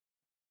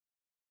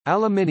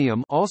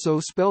Aluminium, also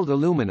spelled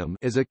aluminum,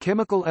 is a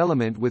chemical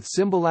element with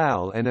symbol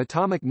Al and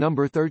atomic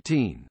number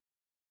 13.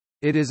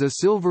 It is a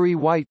silvery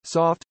white,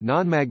 soft,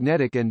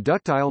 non-magnetic and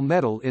ductile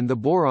metal in the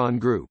boron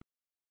group.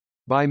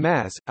 By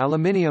mass,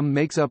 aluminium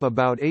makes up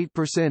about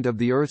 8% of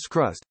the Earth's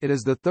crust. It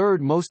is the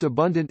third most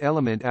abundant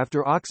element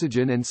after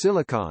oxygen and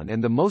silicon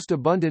and the most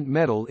abundant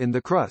metal in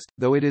the crust,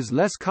 though it is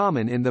less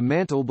common in the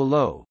mantle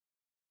below.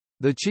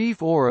 The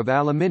chief ore of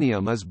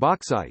aluminium is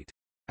bauxite.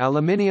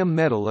 Aluminium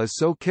metal is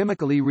so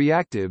chemically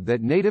reactive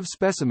that native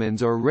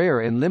specimens are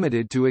rare and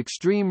limited to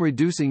extreme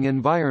reducing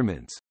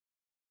environments.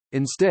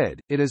 Instead,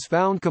 it is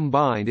found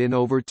combined in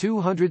over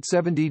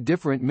 270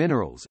 different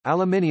minerals.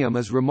 Aluminium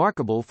is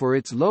remarkable for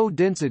its low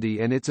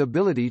density and its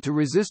ability to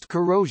resist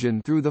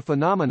corrosion through the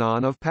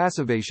phenomenon of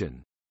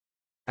passivation.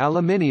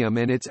 Aluminium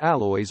and its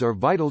alloys are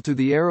vital to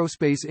the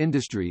aerospace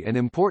industry and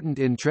important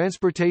in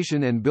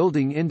transportation and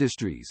building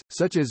industries,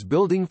 such as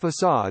building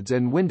facades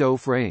and window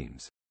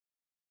frames.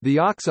 The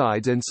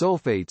oxides and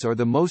sulfates are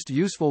the most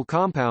useful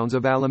compounds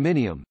of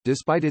aluminium.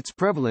 Despite its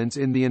prevalence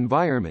in the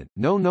environment,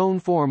 no known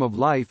form of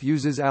life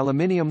uses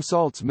aluminium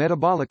salts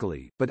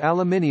metabolically, but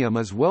aluminium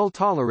is well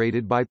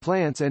tolerated by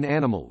plants and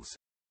animals.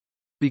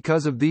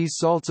 Because of these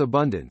salts'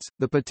 abundance,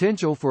 the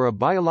potential for a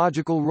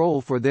biological role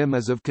for them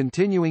is of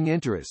continuing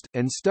interest,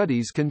 and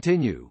studies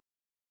continue.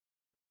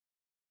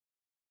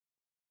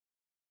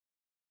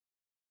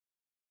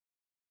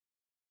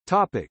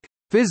 Topic: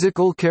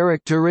 Physical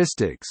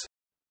characteristics.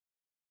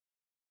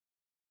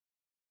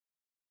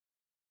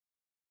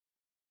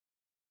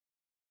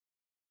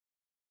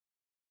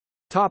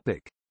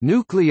 Topic: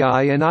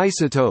 Nuclei and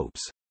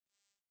isotopes.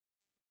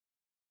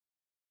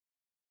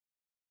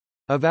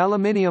 Of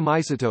aluminium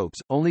isotopes,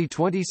 only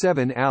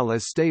 27 Al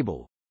is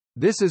stable.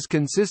 This is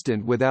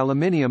consistent with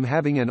aluminium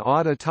having an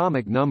odd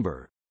atomic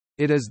number.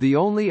 It is the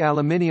only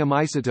aluminium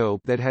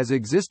isotope that has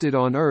existed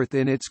on Earth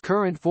in its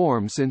current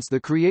form since the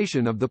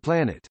creation of the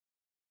planet.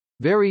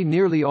 Very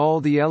nearly all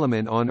the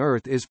element on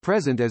Earth is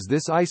present as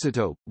this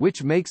isotope,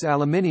 which makes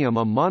aluminium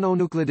a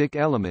mononuclidic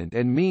element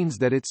and means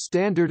that its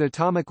standard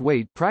atomic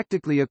weight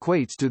practically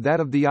equates to that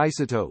of the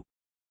isotope.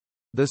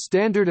 The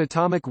standard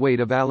atomic weight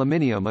of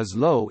aluminium is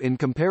low in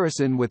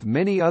comparison with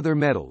many other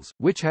metals,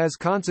 which has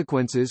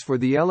consequences for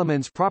the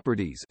element's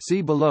properties.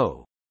 See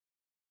below.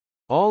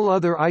 All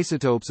other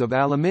isotopes of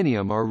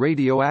aluminium are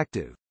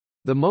radioactive.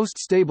 The most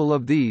stable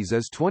of these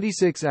is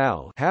 26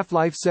 Al,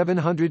 half-life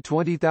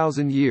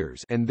 720,000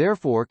 years, and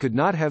therefore could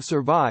not have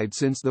survived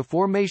since the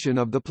formation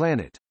of the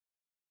planet.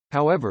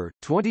 However,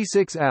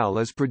 26 Al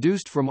is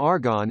produced from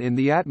argon in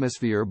the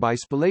atmosphere by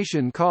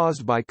spallation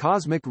caused by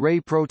cosmic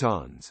ray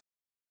protons.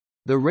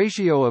 The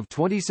ratio of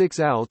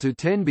 26 Al to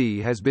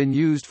 10B has been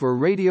used for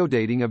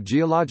radiodating of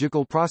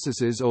geological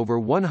processes over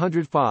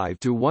 105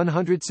 to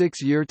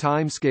 106 year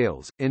time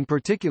scales, in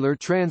particular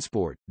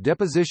transport,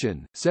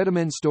 deposition,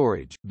 sediment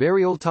storage,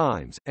 burial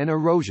times, and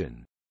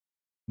erosion.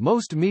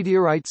 Most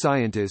meteorite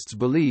scientists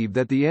believe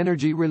that the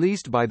energy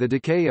released by the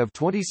decay of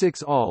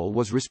 26 Al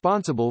was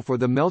responsible for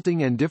the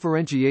melting and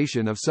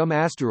differentiation of some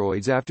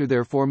asteroids after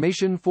their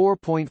formation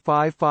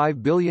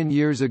 4.55 billion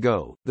years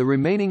ago. The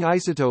remaining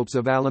isotopes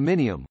of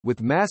aluminium,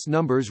 with mass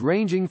numbers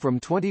ranging from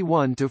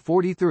 21 to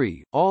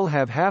 43, all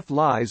have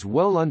half-lives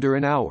well under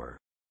an hour.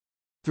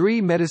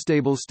 3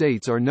 metastable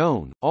states are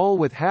known, all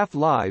with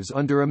half-lives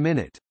under a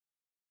minute.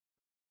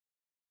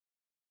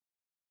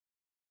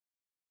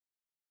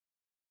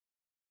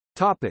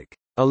 Topic: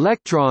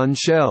 Electron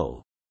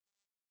shell.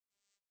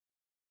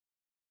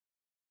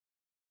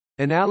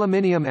 An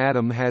aluminium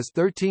atom has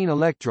 13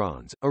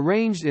 electrons,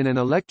 arranged in an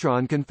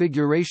electron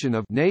configuration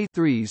of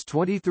Na3s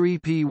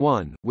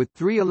 23p1, with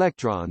 3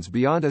 electrons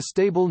beyond a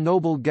stable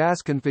noble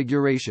gas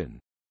configuration.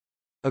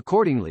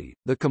 Accordingly,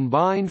 the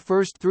combined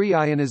first 3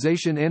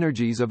 ionization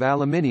energies of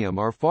aluminium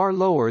are far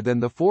lower than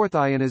the 4th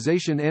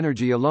ionization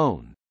energy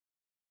alone.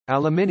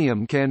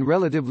 Aluminium can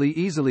relatively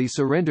easily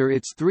surrender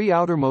its 3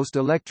 outermost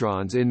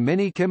electrons in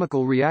many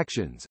chemical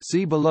reactions.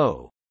 See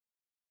below.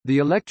 The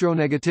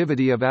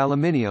electronegativity of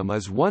aluminium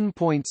is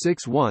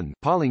 1.61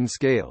 Pauling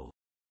scale.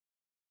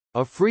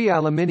 A free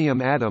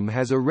aluminium atom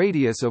has a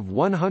radius of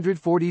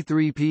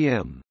 143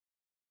 pm.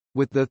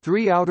 With the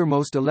 3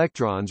 outermost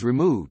electrons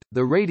removed,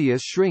 the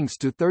radius shrinks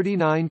to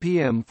 39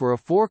 pm for a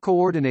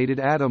 4-coordinated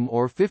atom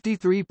or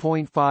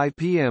 53.5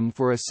 pm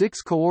for a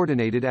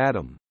 6-coordinated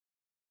atom.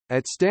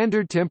 At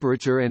standard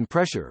temperature and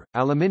pressure,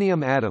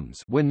 aluminium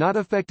atoms, when not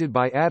affected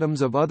by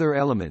atoms of other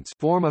elements,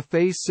 form a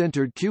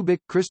face-centered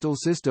cubic crystal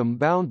system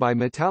bound by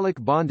metallic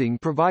bonding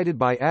provided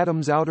by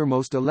atoms'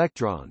 outermost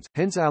electrons.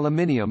 Hence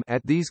aluminium,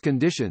 at these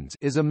conditions,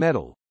 is a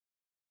metal.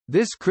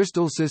 This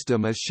crystal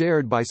system is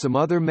shared by some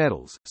other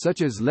metals,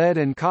 such as lead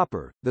and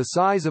copper. The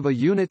size of a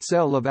unit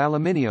cell of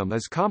aluminium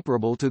is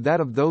comparable to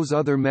that of those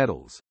other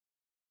metals.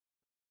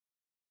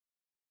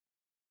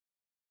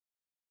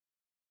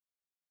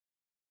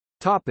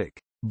 Topic: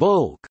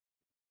 Bulk.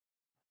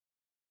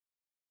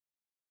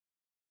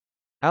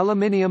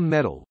 Aluminium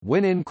metal,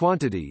 when in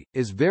quantity,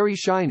 is very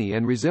shiny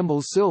and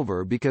resembles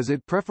silver because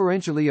it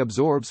preferentially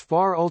absorbs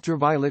far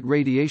ultraviolet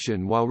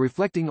radiation while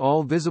reflecting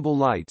all visible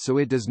light, so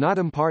it does not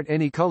impart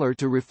any color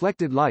to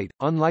reflected light,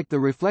 unlike the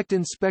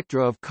reflectance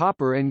spectra of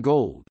copper and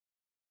gold.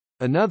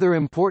 Another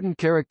important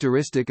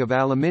characteristic of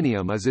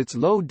aluminium is its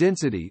low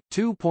density,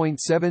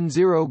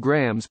 2.70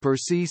 grams per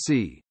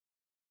cc.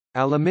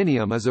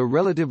 Aluminium is a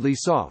relatively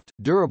soft,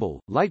 durable,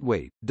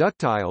 lightweight,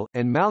 ductile,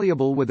 and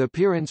malleable with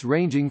appearance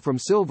ranging from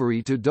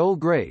silvery to dull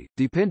gray,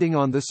 depending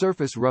on the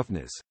surface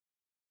roughness.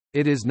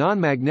 It is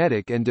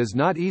non-magnetic and does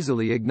not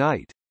easily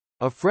ignite.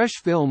 A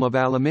fresh film of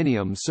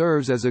aluminium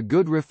serves as a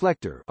good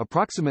reflector,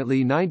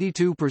 approximately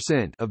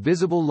 92% of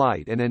visible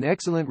light, and an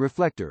excellent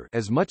reflector,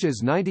 as much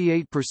as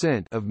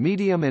 98% of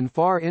medium and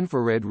far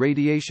infrared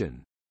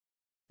radiation.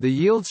 The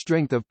yield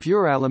strength of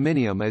pure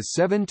aluminium is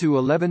 7 to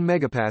 11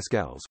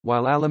 megapascals,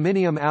 while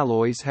aluminium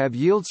alloys have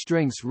yield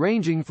strengths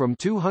ranging from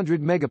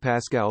 200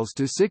 megapascals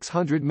to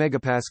 600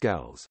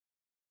 megapascals.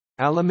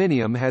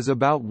 Aluminium has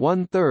about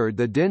one-third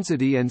the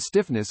density and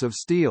stiffness of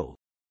steel.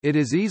 It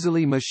is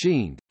easily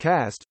machined,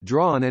 cast,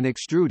 drawn and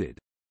extruded.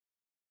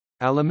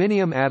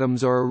 Aluminium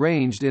atoms are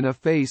arranged in a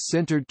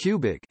face-centered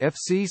cubic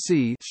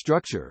 (FCC)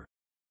 structure.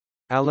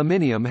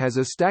 Aluminium has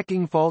a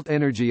stacking fault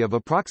energy of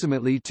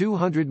approximately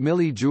 200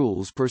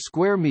 mJ per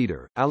square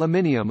meter.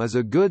 Aluminium is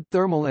a good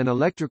thermal and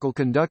electrical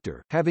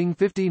conductor, having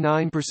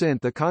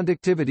 59% the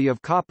conductivity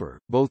of copper,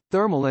 both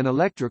thermal and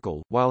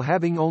electrical, while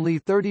having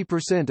only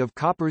 30% of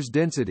copper's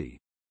density.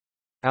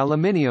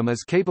 Aluminium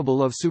is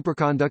capable of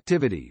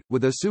superconductivity,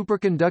 with a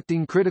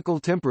superconducting critical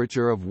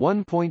temperature of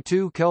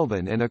 1.2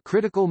 Kelvin and a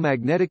critical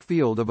magnetic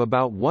field of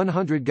about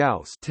 100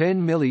 Gauss,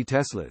 10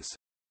 milliteslas.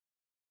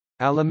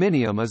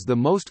 Aluminium is the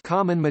most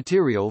common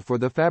material for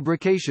the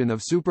fabrication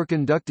of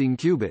superconducting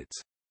qubits.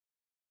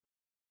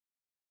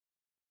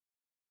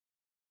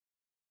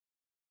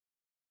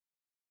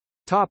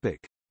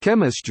 Topic: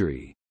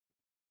 Chemistry.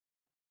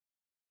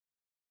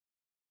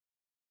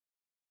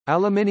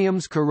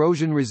 Aluminium's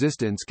corrosion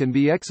resistance can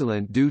be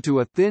excellent due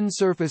to a thin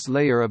surface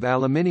layer of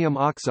aluminium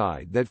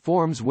oxide that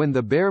forms when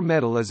the bare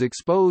metal is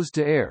exposed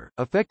to air,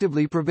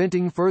 effectively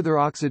preventing further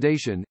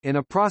oxidation, in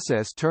a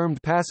process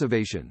termed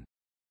passivation.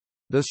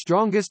 The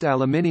strongest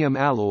aluminium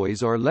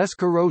alloys are less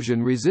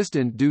corrosion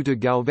resistant due to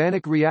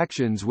galvanic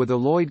reactions with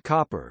alloyed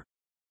copper.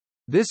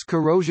 This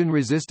corrosion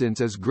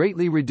resistance is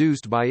greatly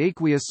reduced by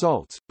aqueous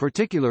salts,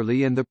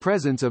 particularly in the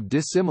presence of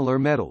dissimilar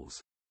metals.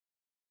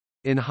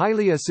 In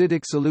highly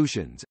acidic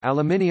solutions,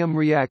 aluminium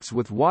reacts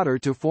with water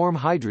to form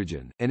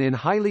hydrogen, and in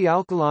highly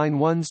alkaline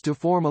ones to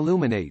form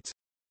aluminates.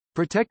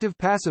 Protective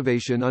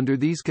passivation under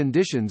these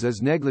conditions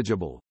is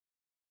negligible.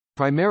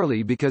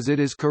 Primarily because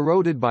it is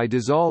corroded by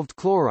dissolved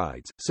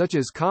chlorides, such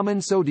as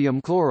common sodium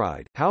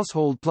chloride.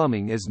 Household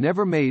plumbing is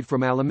never made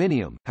from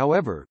aluminium,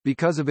 however,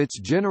 because of its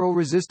general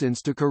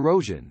resistance to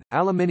corrosion.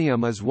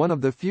 Aluminium is one of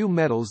the few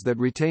metals that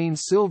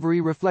retains silvery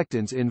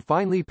reflectance in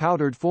finely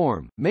powdered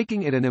form,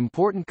 making it an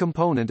important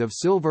component of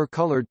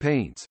silver-colored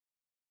paints.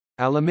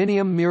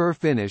 Aluminium mirror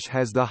finish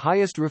has the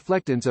highest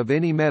reflectance of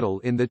any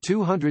metal in the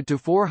 200 to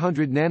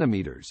 400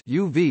 nanometers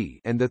UV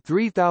and the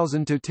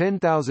 3000 to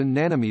 10,000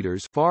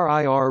 nanometers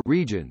far IR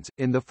regions.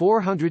 In the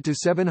 400 to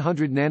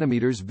 700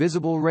 nanometers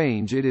visible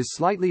range it is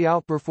slightly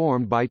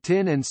outperformed by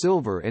tin and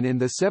silver, and in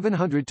the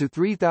 700 to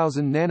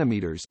 3000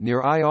 nanometers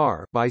near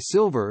IR by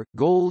silver,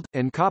 gold,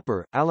 and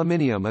copper.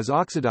 Aluminium is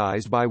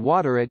oxidized by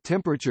water at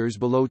temperatures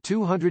below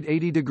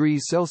 280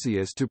 degrees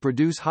Celsius to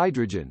produce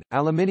hydrogen,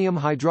 aluminium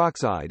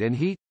hydroxide and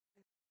heat.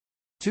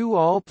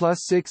 2Al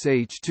plus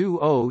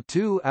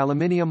 6H2O2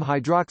 aluminium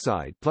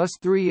hydroxide plus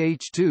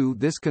 3H2.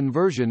 This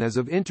conversion is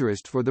of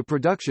interest for the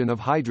production of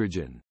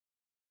hydrogen.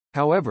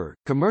 However,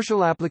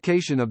 commercial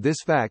application of this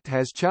fact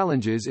has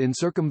challenges in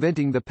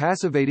circumventing the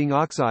passivating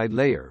oxide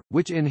layer,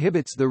 which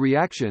inhibits the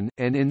reaction,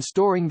 and in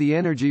storing the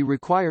energy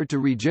required to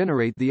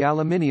regenerate the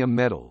aluminium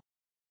metal.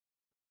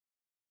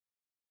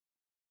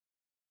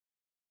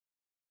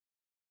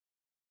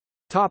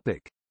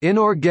 Topic: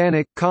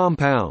 Inorganic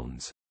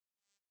compounds.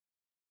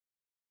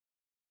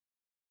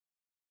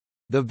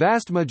 The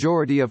vast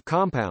majority of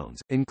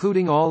compounds,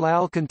 including all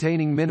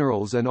Al-containing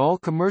minerals and all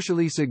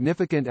commercially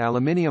significant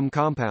aluminium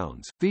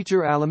compounds,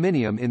 feature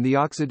aluminium in the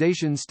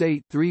oxidation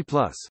state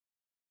 3+.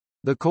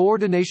 The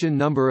coordination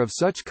number of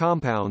such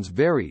compounds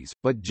varies,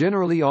 but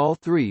generally all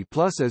 3+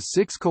 is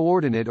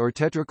 6-coordinate or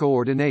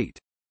tetracoordinate.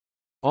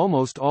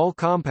 Almost all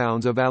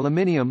compounds of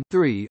aluminium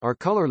are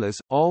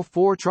colorless, all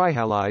 4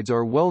 trihalides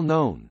are well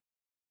known.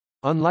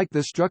 Unlike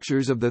the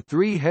structures of the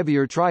 3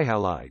 heavier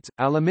trihalides,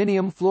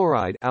 aluminium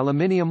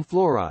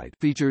fluoride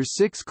features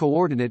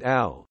 6-coordinate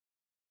Al.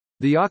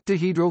 The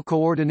octahedral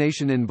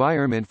coordination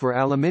environment for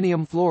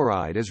aluminium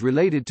fluoride is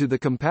related to the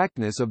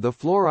compactness of the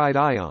fluoride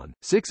ion,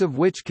 6 of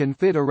which can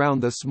fit around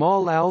the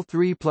small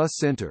Al3+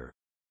 center.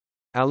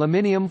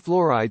 Aluminium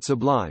fluoride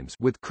sublimes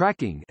with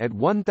cracking at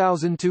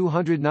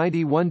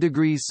 1291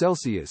 degrees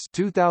Celsius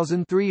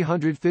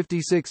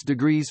 (2356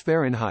 degrees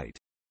Fahrenheit).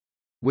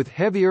 With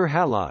heavier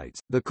halides,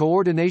 the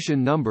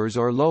coordination numbers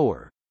are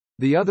lower.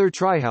 The other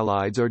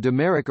trihalides are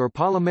dimeric or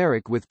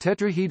polymeric with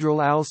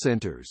tetrahedral al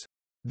centers.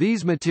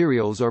 These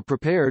materials are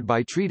prepared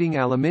by treating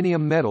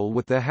aluminium metal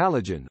with the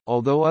halogen,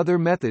 although other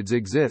methods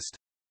exist.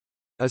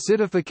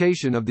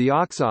 Acidification of the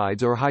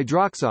oxides or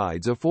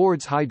hydroxides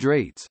affords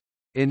hydrates.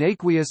 In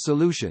aqueous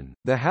solution,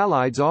 the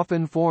halides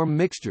often form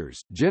mixtures,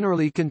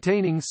 generally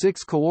containing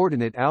 6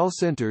 coordinate al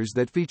centers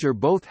that feature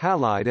both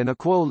halide and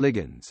aquo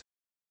ligands.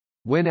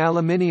 When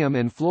aluminium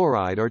and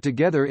fluoride are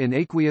together in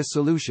aqueous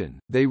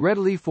solution, they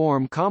readily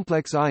form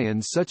complex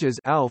ions such as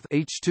alph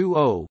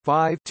H2O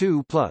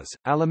 5,2+,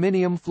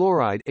 aluminium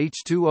fluoride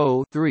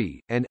H2O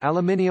 3, and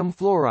aluminium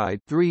fluoride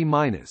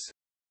 3-.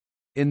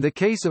 In the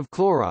case of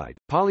chloride,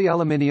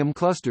 polyaluminium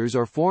clusters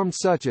are formed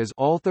such as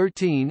all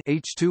 13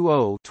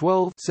 H2O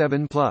 12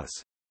 7+.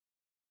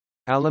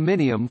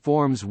 Aluminium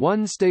forms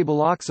one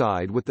stable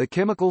oxide with the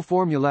chemical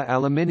formula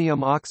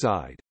aluminium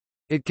oxide.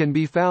 It can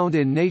be found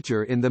in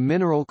nature in the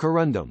mineral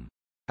corundum.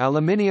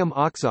 Aluminium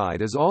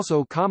oxide is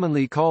also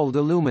commonly called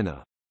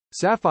alumina.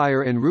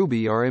 Sapphire and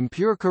ruby are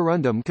impure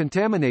corundum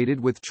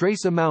contaminated with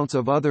trace amounts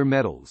of other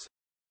metals.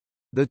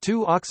 The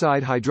two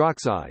oxide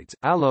hydroxides,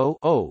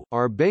 AlO,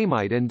 are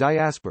baymite and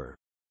diaspar.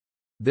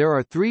 There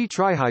are 3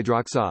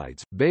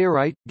 trihydroxides,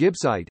 bayerite,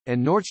 gibbsite,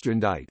 and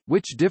nordstrandite,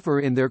 which differ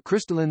in their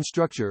crystalline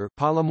structure,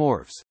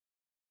 polymorphs.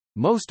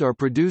 Most are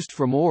produced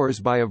from ores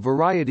by a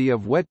variety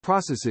of wet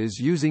processes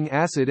using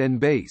acid and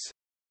base.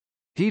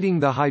 Heating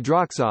the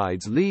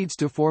hydroxides leads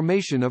to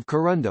formation of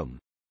corundum.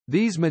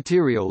 These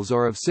materials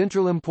are of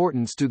central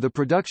importance to the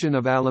production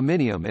of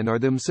aluminium and are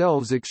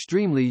themselves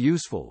extremely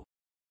useful.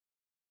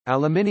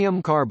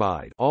 Aluminium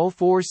carbide Al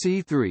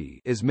 4C3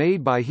 is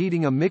made by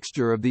heating a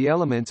mixture of the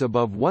elements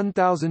above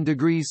 1000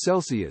 degrees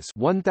Celsius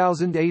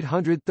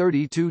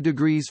 1832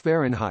 degrees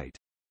Fahrenheit.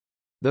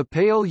 The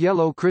pale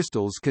yellow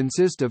crystals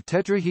consist of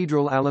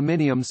tetrahedral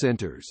aluminium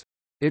centers.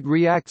 It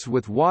reacts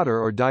with water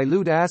or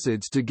dilute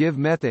acids to give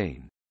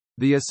methane.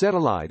 The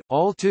acetylide,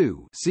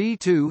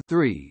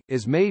 Al2C2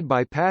 is made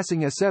by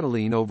passing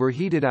acetylene over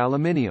heated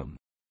aluminium.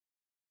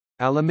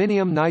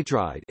 Aluminium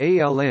nitride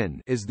 (AlN)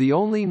 is the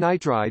only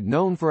nitride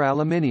known for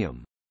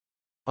aluminium.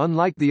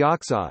 Unlike the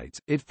oxides,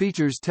 it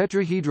features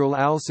tetrahedral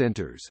al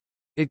centers.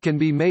 It can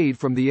be made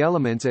from the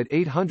elements at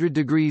 800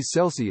 degrees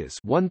Celsius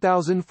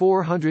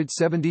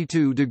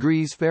 1472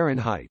 degrees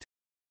Fahrenheit.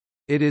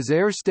 It is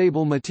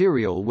air-stable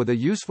material with a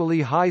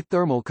usefully high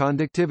thermal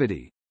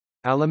conductivity.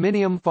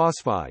 Aluminium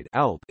phosphide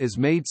 (ALP) is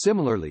made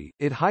similarly,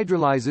 it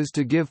hydrolyzes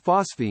to give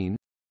phosphine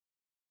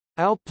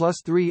ALP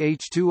plus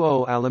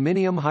 3H2O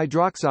aluminium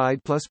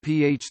hydroxide plus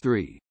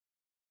pH3.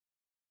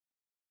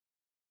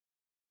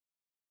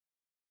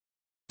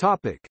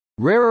 Topic: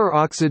 Rarer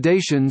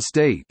oxidation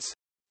states.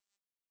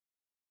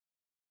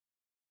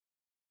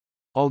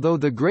 Although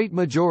the great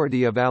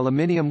majority of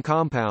aluminium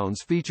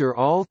compounds feature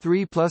all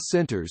 3+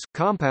 centers,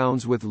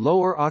 compounds with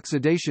lower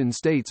oxidation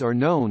states are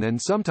known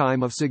and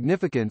sometime of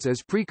significance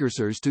as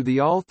precursors to the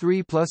all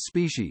 3+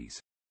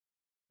 species.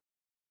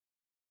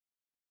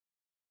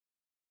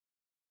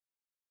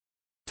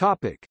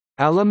 Topic: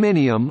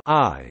 Aluminium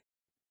I.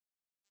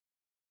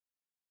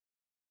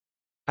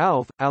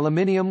 AlF,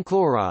 aluminium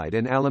chloride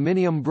and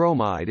aluminium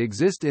bromide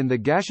exist in the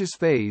gaseous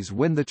phase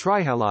when the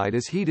trihalide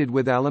is heated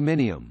with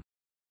aluminium.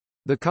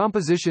 The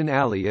composition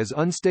Ali is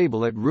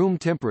unstable at room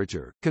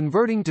temperature,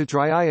 converting to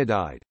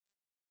triiodide.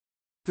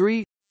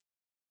 3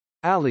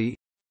 Ali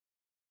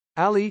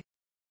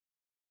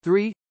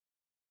 3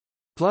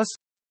 plus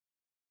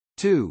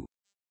 2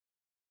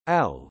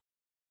 Al.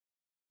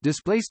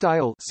 Display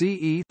style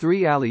CE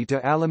 3 Ali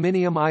to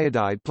aluminium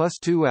iodide plus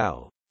 2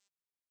 Al.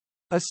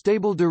 A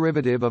stable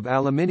derivative of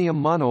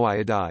aluminium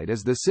monoiodide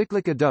is the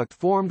cyclic adduct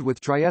formed with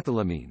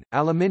triethylamine,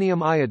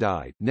 aluminium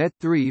iodide, net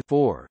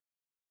 3,4.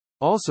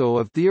 Also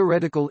of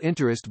theoretical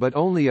interest but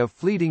only of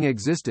fleeting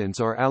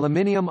existence are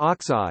aluminium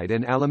oxide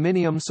and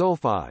aluminium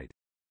sulfide.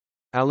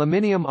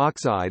 Aluminium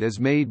oxide is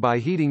made by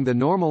heating the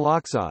normal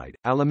oxide,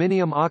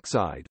 aluminium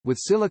oxide, with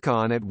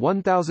silicon at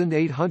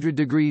 1800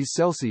 degrees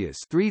Celsius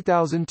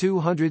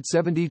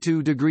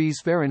 3272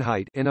 degrees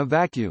Fahrenheit in a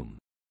vacuum.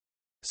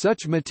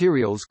 Such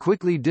materials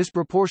quickly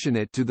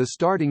disproportionate to the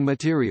starting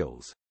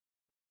materials.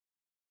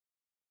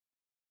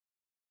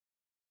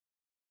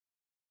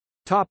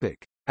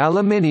 Topic: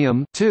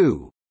 Aluminium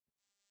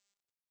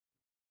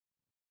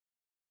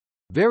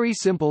Very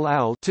simple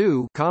Al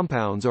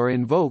compounds are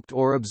invoked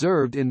or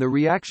observed in the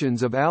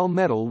reactions of Al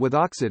metal with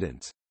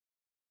oxidants.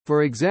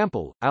 For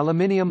example,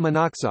 aluminium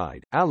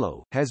monoxide,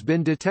 AlO, has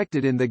been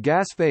detected in the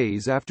gas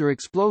phase after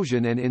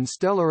explosion and in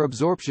stellar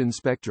absorption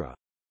spectra.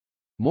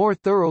 More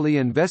thoroughly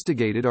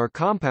investigated are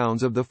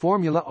compounds of the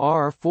formula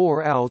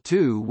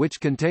R4Al2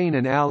 which contain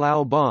an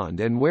Al-Al bond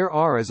and where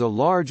R is a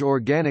large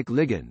organic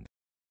ligand.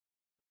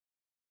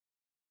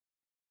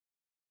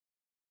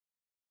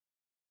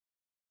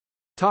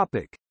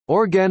 Topic: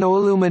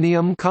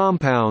 Organoaluminium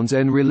compounds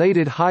and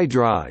related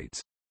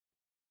hydrides.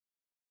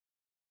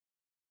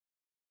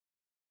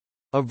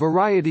 A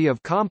variety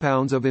of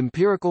compounds of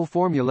empirical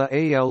formula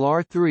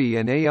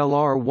AlR3 and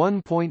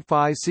AlR1.5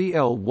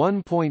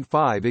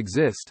 Cl1.5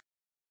 exist.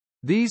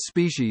 These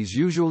species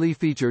usually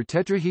feature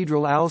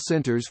tetrahedral Al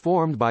centers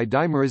formed by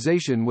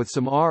dimerization with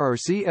some R or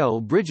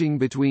Cl bridging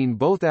between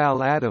both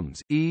Al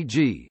atoms,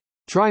 e.g.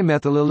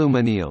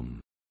 trimethylaluminium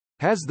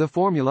has the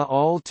formula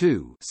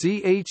Al2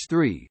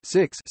 CH3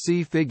 6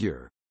 see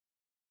figure.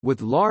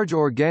 With large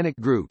organic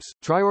groups,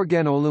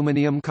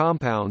 triorganoaluminium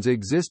compounds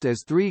exist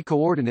as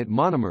 3-coordinate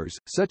monomers,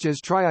 such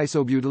as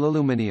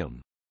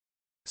triisobutylaluminium.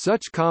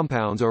 Such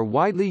compounds are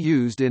widely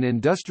used in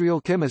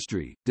industrial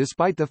chemistry,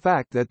 despite the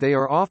fact that they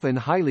are often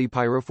highly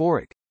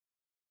pyrophoric.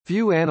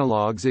 Few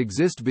analogues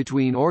exist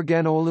between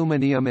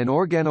organoaluminium and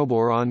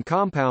organoboron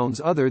compounds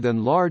other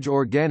than large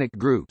organic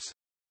groups.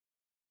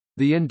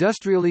 The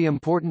industrially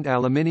important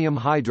aluminium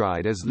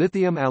hydride is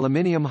lithium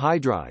aluminium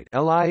hydride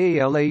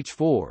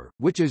LiAlH4,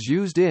 which is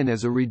used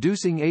as a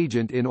reducing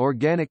agent in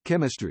organic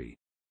chemistry.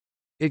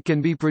 It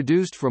can be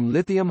produced from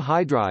lithium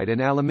hydride and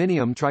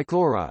aluminium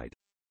trichloride.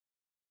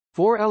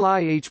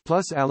 4LiH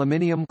plus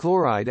aluminium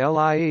chloride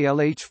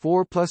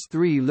LiAlH4 plus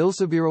 3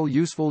 Lilsaviral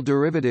useful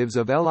derivatives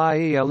of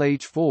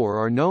LiAlH4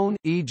 are known,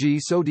 e.g.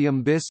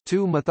 sodium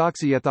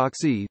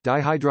bis-2-methoxyethoxy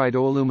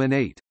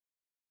dihydridoaluminate.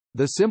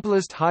 The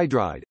simplest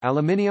hydride,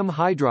 aluminium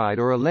hydride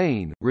or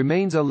alane,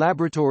 remains a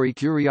laboratory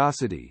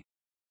curiosity.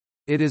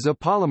 It is a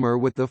polymer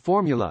with the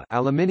formula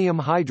aluminium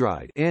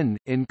hydride in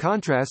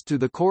contrast to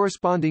the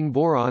corresponding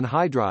boron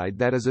hydride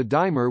that is a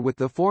dimer with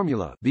the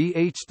formula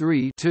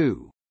BH3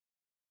 2.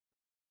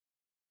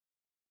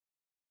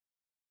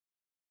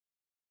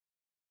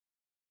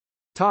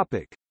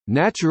 Topic: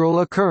 Natural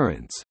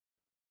occurrence.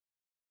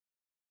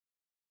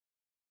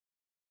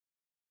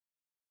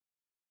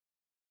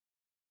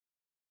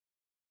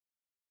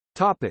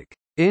 Topic: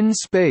 In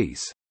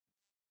space.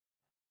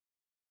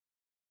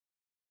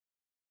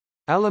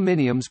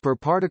 Aluminium's per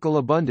particle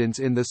abundance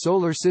in the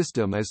Solar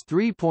System is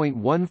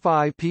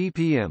 3.15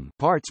 ppm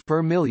parts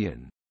per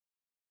million.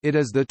 It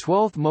is the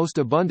 12th most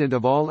abundant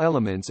of all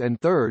elements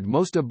and third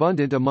most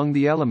abundant among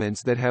the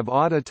elements that have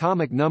odd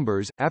atomic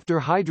numbers, after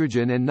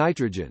hydrogen and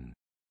nitrogen.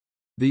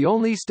 The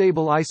only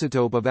stable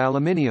isotope of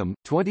aluminium,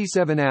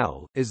 27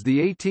 Al, is the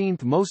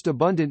 18th most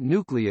abundant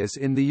nucleus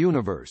in the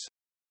universe.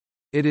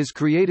 It is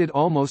created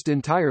almost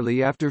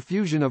entirely after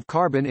fusion of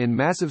carbon in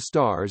massive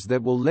stars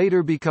that will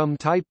later become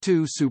Type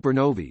II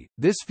supernovae.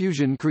 This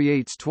fusion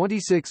creates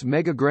 26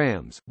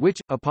 megagrams, which,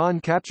 upon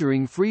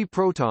capturing free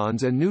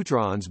protons and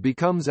neutrons,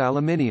 becomes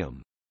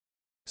aluminium.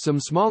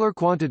 Some smaller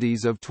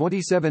quantities of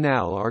 27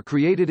 Al are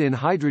created in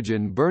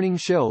hydrogen-burning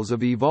shells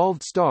of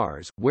evolved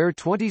stars, where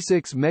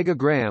 26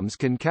 megagrams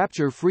can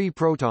capture free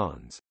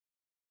protons.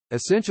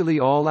 Essentially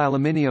all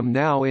aluminium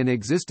now in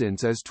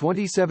existence is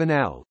 27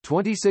 Al.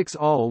 26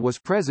 Al was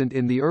present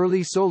in the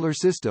early Solar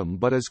System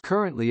but is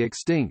currently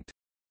extinct.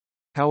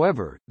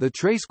 However, the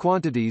trace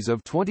quantities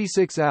of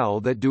 26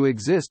 Al that do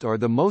exist are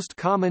the most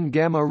common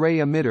gamma-ray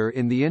emitter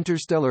in the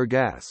interstellar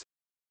gas.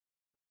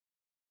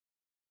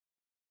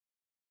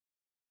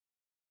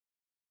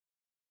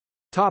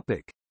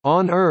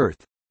 On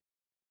Earth.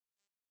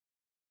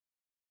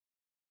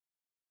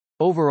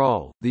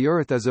 Overall, the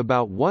Earth is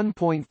about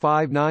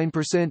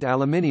 1.59%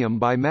 aluminium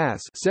by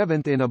mass,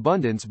 7th in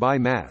abundance by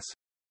mass.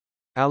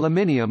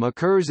 Aluminium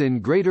occurs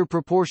in greater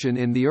proportion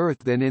in the Earth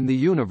than in the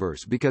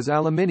universe because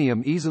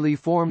aluminium easily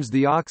forms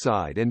the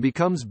oxide and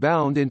becomes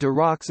bound into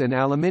rocks, and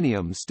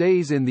aluminium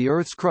stays in the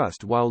Earth's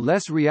crust while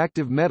less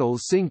reactive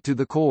metals sink to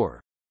the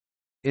core.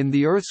 In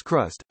the Earth's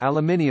crust,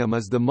 aluminium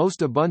is the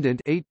most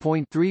abundant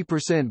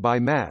 8.3% by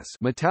mass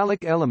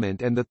metallic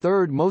element and the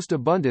third most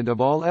abundant of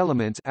all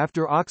elements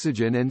after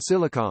oxygen and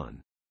silicon.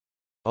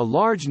 A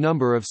large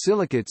number of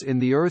silicates in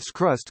the Earth's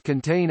crust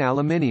contain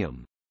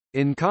aluminium.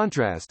 In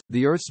contrast,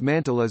 the Earth's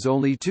mantle is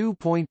only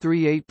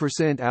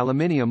 2.38%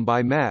 aluminium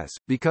by mass.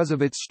 Because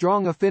of its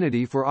strong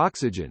affinity for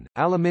oxygen,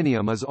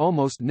 aluminium is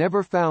almost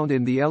never found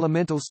in the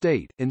elemental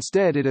state,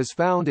 instead it is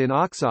found in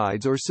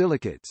oxides or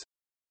silicates.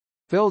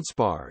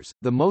 Feldspars,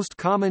 the most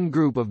common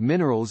group of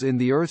minerals in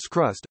the Earth's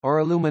crust, are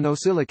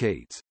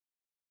aluminosilicates.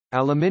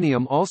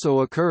 Aluminium also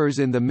occurs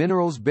in the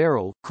minerals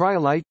beryl,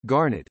 cryolite,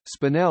 garnet,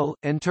 spinel,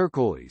 and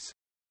turquoise.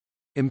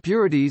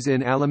 Impurities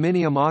in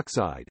aluminium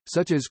oxide,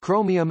 such as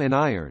chromium and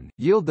iron,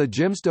 yield the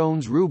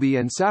gemstones ruby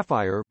and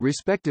sapphire,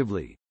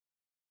 respectively.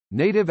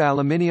 Native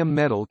aluminium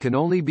metal can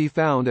only be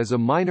found as a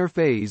minor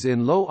phase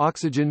in low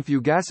oxygen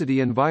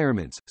fugacity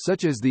environments,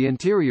 such as the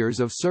interiors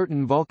of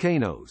certain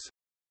volcanoes.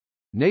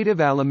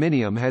 Native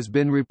aluminium has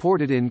been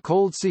reported in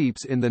cold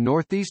seeps in the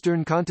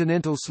northeastern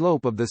continental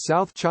slope of the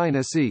South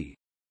China Sea.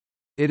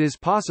 It is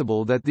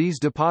possible that these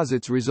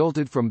deposits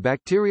resulted from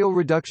bacterial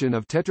reduction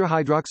of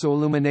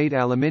tetrahydroxoaluminate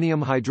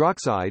aluminium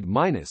hydroxide-,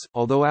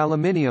 although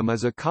aluminium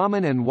is a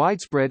common and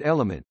widespread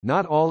element,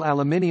 not all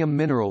aluminium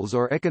minerals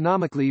are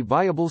economically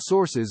viable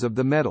sources of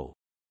the metal.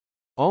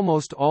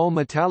 Almost all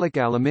metallic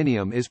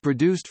aluminium is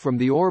produced from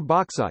the ore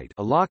bauxite,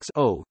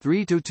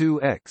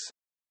 O322X.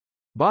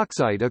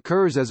 Bauxite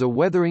occurs as a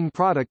weathering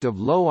product of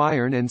low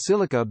iron and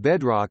silica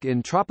bedrock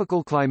in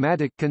tropical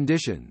climatic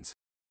conditions.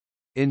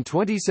 In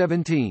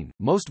 2017,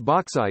 most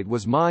bauxite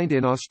was mined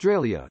in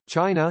Australia,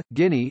 China,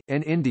 Guinea,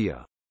 and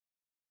India.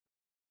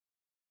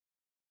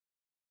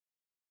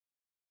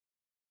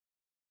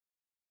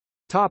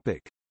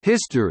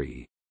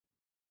 History.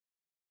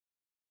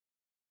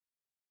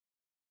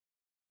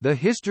 The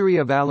history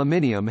of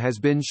aluminium has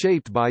been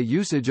shaped by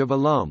usage of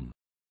alum.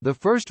 The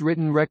first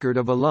written record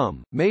of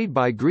alum, made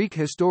by Greek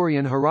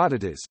historian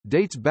Herodotus,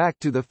 dates back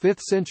to the 5th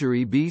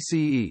century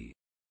BCE.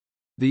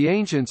 The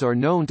ancients are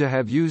known to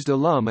have used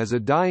alum as a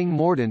dyeing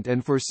mordant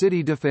and for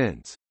city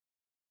defense.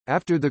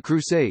 After the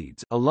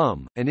Crusades,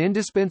 alum, an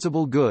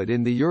indispensable good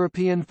in the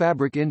European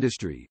fabric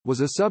industry,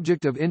 was a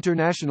subject of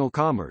international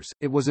commerce.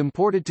 It was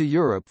imported to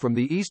Europe from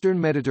the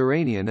eastern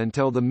Mediterranean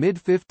until the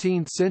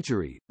mid-15th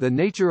century. The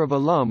nature of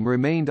alum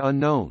remained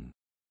unknown.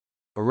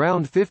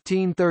 Around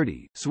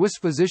 1530, Swiss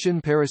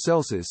physician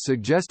Paracelsus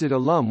suggested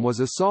alum was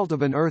a salt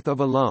of an earth of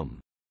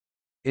alum.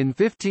 In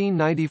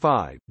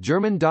 1595,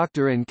 German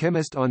doctor and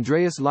chemist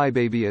Andreas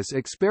Libavius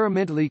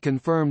experimentally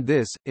confirmed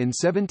this. In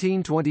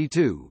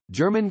 1722,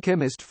 German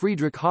chemist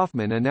Friedrich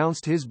Hoffmann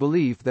announced his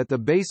belief that the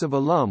base of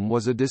alum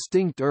was a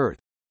distinct earth.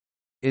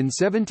 In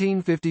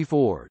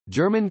 1754,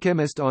 German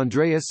chemist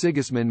Andreas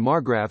Sigismund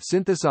Marggraf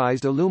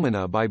synthesized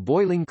alumina by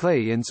boiling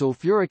clay in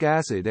sulfuric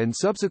acid and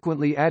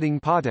subsequently adding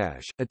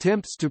potash.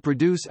 Attempts to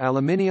produce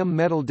aluminium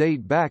metal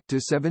date back to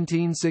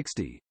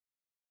 1760.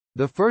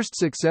 The first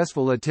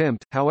successful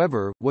attempt,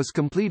 however, was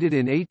completed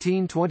in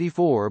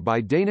 1824 by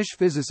Danish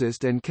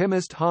physicist and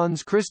chemist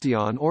Hans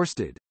Christian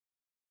Ørsted.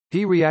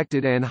 He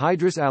reacted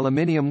anhydrous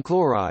aluminium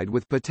chloride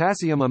with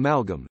potassium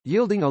amalgam,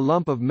 yielding a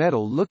lump of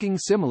metal looking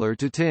similar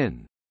to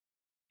tin.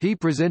 He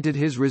presented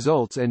his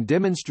results and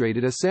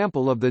demonstrated a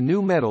sample of the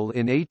new metal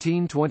in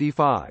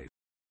 1825.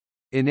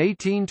 In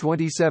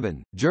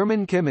 1827,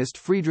 German chemist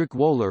Friedrich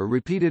Wöhler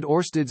repeated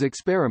Ørsted's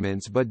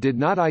experiments but did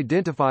not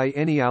identify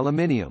any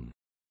aluminium.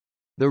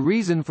 The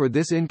reason for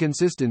this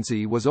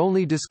inconsistency was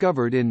only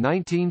discovered in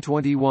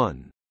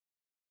 1921.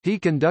 He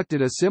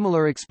conducted a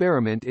similar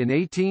experiment in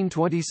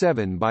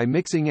 1827 by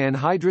mixing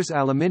anhydrous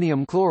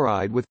aluminium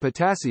chloride with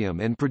potassium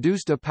and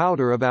produced a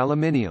powder of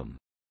aluminium.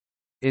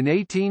 In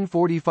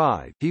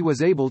 1845, he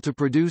was able to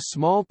produce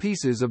small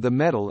pieces of the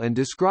metal and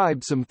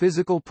described some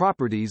physical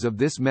properties of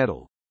this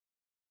metal.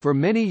 For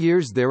many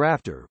years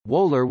thereafter,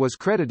 Wöhler was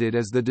credited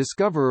as the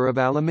discoverer of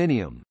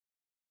aluminium.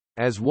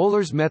 As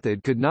Wöhler's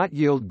method could not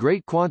yield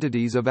great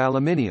quantities of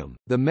aluminium,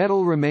 the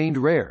metal remained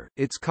rare.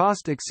 Its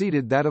cost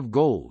exceeded that of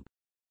gold.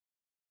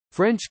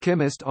 French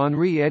chemist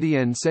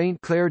Henri-Étienne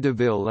Saint-Clair de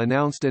Ville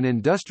announced an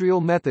industrial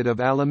method of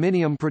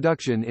aluminium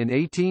production in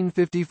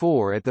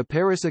 1854 at the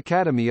Paris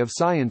Academy of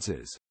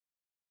Sciences.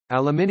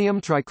 Aluminium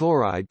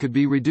trichloride could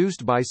be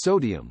reduced by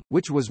sodium,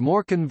 which was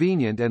more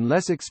convenient and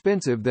less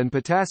expensive than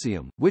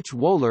potassium, which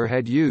Wöhler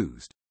had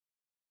used.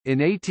 In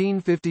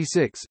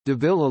 1856, de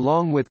Ville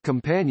along with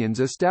companions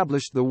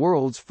established the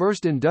world's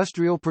first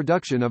industrial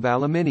production of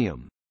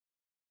aluminium.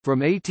 From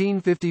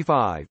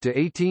 1855 to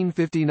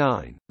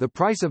 1859, the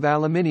price of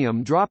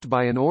aluminium dropped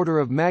by an order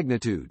of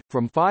magnitude,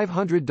 from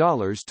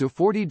 $500 to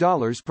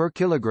 $40 per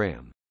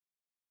kilogram.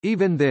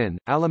 Even then,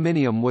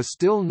 aluminium was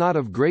still not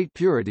of great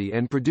purity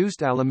and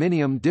produced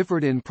aluminium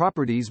differed in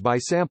properties by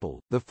sample.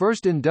 The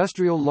first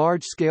industrial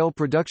large-scale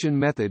production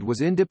method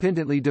was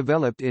independently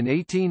developed in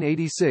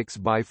 1886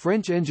 by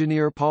French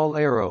engineer Paul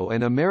Héroult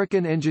and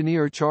American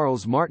engineer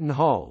Charles Martin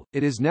Hall.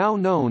 It is now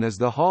known as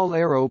the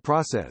Hall-Héroult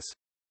process.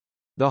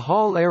 The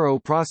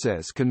Hall-Héroult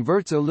process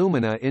converts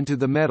alumina into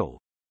the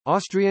metal.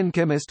 Austrian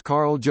chemist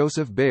Carl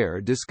Joseph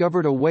Baer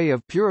discovered a way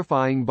of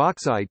purifying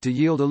bauxite to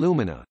yield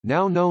alumina,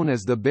 now known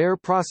as the Baer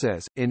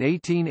process, in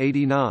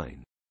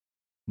 1889.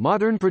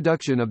 Modern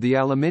production of the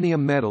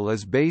aluminium metal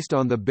is based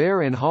on the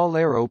Baer and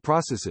Hall-Héroult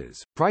processes.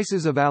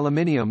 Prices of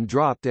aluminium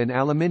dropped and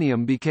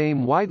aluminium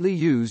became widely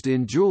used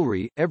in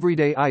jewelry,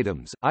 everyday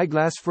items,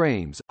 eyeglass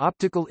frames,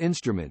 optical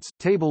instruments,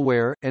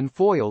 tableware, and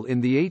foil in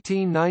the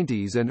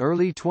 1890s and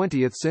early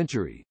 20th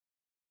century.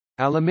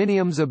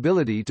 Aluminium's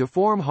ability to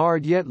form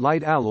hard yet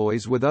light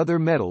alloys with other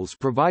metals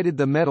provided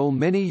the metal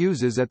many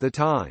uses at the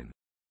time.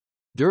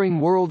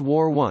 During World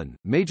War I,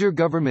 major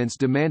governments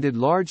demanded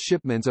large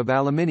shipments of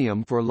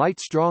aluminium for light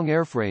strong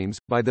airframes.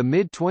 By the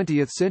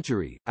mid-20th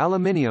century,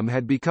 aluminium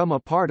had become a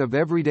part of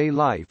everyday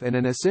life and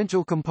an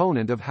essential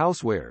component of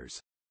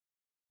housewares.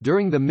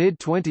 During the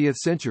mid-20th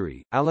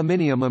century,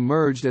 aluminium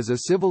emerged as a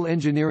civil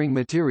engineering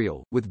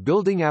material, with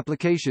building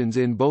applications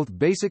in both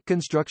basic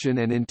construction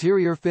and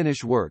interior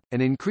finish work,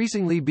 and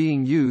increasingly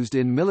being used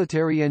in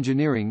military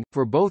engineering,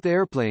 for both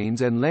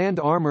airplanes and land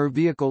armor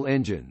vehicle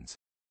engines.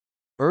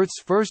 Earth's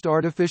first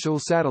artificial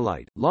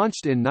satellite,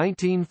 launched in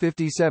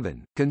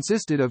 1957,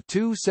 consisted of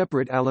two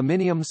separate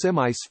aluminium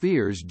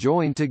semi-spheres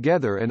joined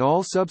together, and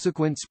all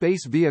subsequent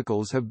space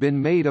vehicles have been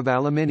made of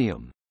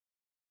aluminium.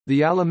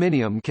 The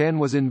aluminium can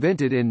was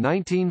invented in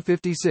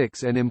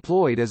 1956 and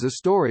employed as a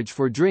storage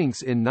for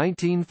drinks in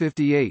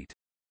 1958.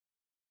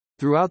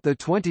 Throughout the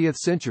 20th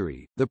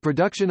century, the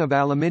production of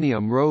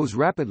aluminium rose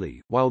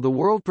rapidly. While the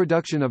world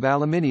production of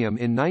aluminium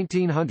in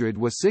 1900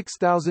 was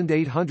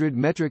 6,800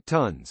 metric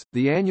tons,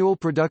 the annual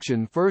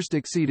production first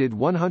exceeded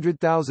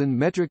 100,000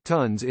 metric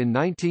tons in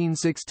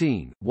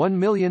 1916, 1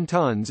 million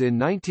tons in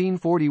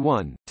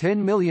 1941,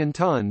 10 million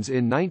tons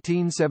in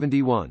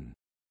 1971.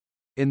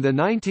 In the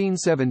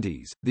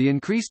 1970s, the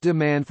increased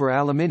demand for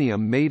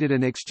aluminium made it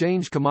an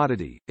exchange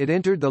commodity. It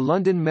entered the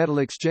London Metal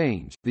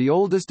Exchange, the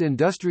oldest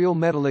industrial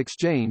metal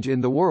exchange in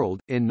the world,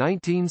 in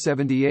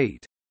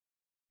 1978.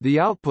 The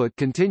output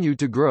continued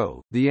to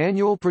grow. The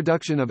annual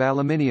production of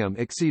aluminium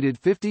exceeded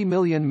 50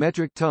 million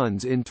metric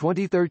tons in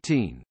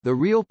 2013. The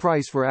real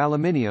price for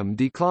aluminium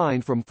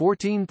declined from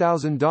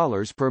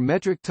 $14,000 per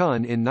metric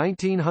ton in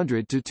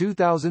 1900 to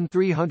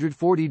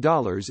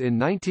 $2,340 in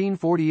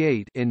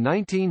 1948 in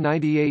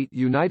 1998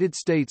 United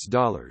States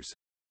dollars.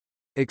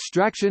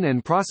 Extraction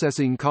and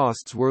processing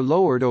costs were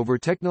lowered over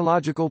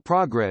technological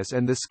progress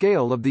and the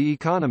scale of the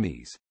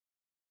economies.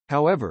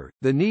 However,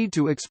 the need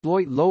to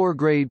exploit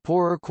lower-grade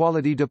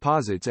poorer-quality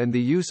deposits and the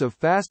use of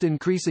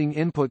fast-increasing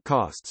input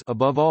costs,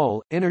 above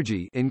all,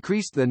 energy,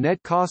 increased the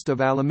net cost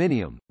of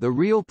aluminium. The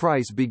real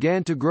price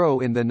began to grow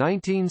in the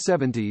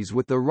 1970s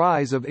with the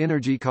rise of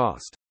energy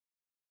cost.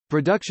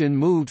 Production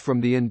moved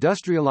from the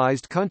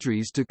industrialized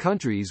countries to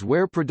countries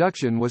where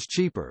production was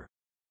cheaper.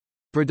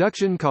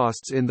 Production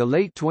costs in the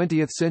late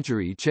 20th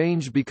century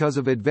changed because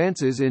of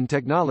advances in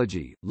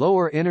technology,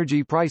 lower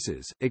energy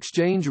prices,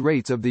 exchange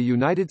rates of the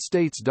United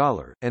States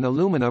dollar, and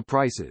alumina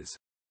prices.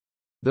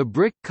 The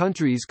BRIC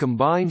countries'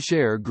 combined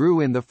share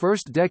grew in the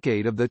first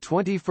decade of the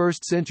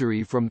 21st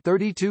century from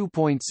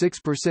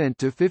 32.6%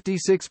 to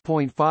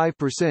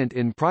 56.5%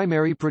 in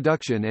primary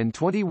production and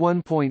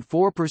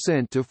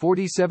 21.4% to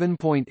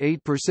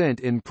 47.8%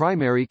 in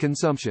primary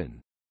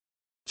consumption.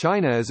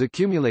 China is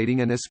accumulating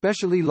an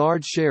especially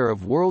large share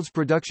of world's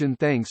production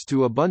thanks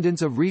to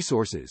abundance of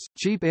resources,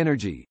 cheap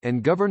energy,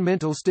 and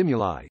governmental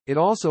stimuli. It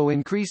also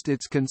increased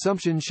its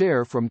consumption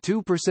share from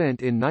 2%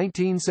 in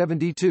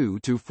 1972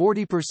 to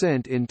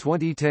 40% in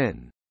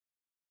 2010.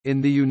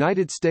 In the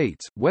United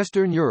States,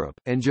 Western Europe,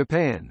 and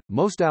Japan,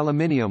 most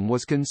aluminium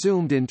was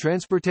consumed in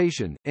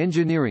transportation,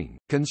 engineering,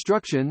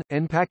 construction,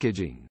 and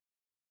packaging.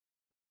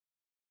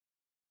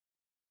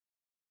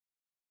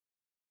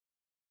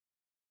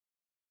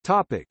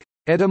 Topic: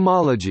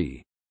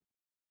 Etymology.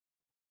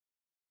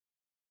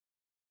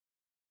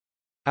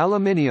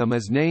 Aluminium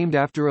is named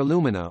after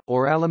alumina,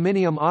 or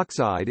aluminium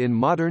oxide in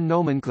modern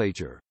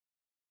nomenclature.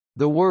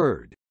 The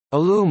word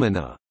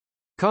alumina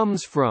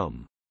comes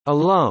from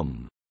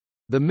alum,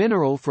 the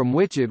mineral from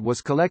which it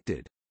was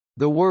collected.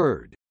 The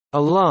word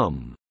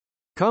alum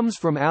comes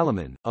from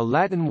alumen, a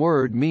Latin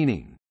word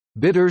meaning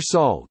bitter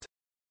salt.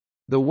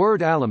 The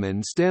word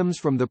alumen stems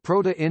from the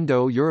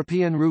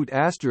Proto-Indo-European root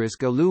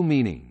 *alu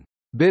meaning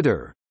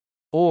bitter,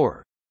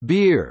 or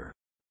beer.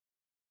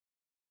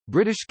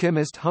 British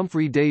chemist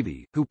Humphrey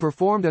Davy, who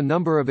performed a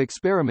number of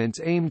experiments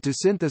aimed to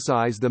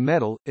synthesize the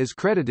metal, is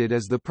credited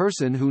as the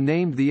person who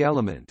named the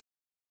element.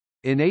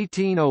 In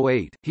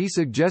 1808, he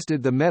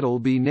suggested the metal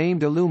be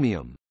named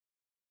aluminium.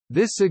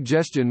 This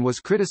suggestion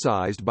was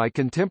criticized by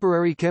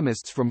contemporary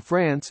chemists from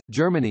France,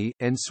 Germany,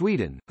 and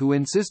Sweden, who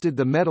insisted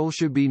the metal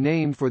should be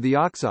named for the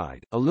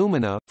oxide,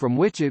 alumina, from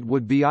which it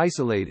would be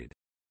isolated.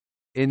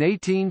 In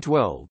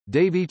 1812,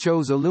 Davy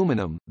chose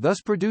aluminum, thus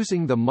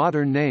producing the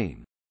modern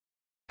name.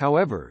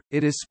 However,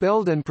 it is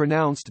spelled and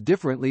pronounced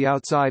differently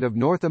outside of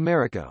North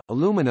America.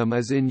 Aluminum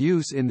is in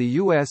use in the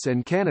US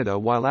and Canada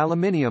while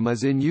aluminium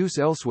is in use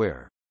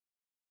elsewhere.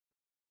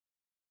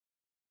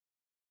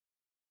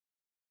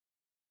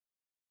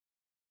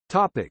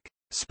 Topic: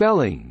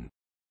 Spelling.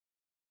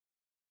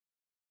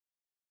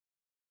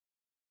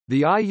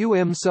 The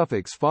IUM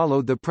suffix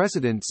followed the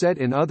precedent set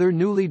in other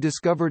newly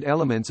discovered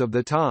elements of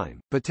the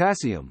time: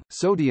 potassium,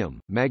 sodium,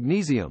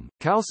 magnesium,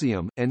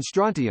 calcium, and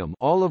strontium,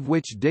 all of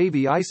which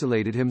Davy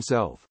isolated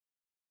himself.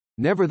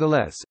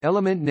 Nevertheless,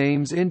 element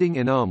names ending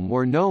in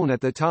were known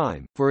at the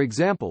time, for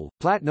example,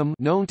 platinum,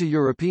 known to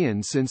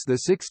Europeans since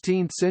the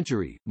 16th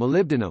century,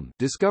 molybdenum,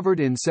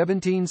 discovered in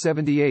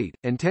 1778,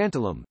 and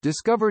tantalum,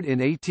 discovered in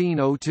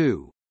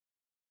 1802.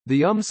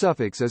 The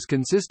suffix is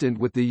consistent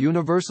with the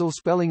universal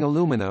spelling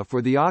alumina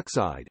for the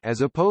oxide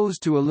as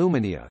opposed to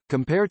alumina.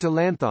 Compare to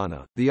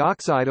lanthana, the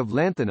oxide of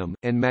lanthanum,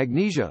 and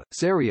magnesia,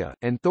 ceria,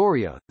 and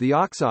thoria, the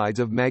oxides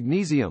of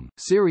magnesium,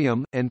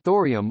 cerium, and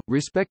thorium,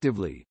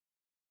 respectively.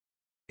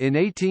 In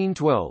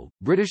 1812,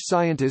 British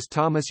scientist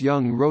Thomas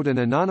Young wrote an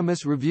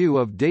anonymous review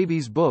of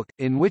Davy's book,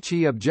 in which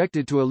he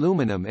objected to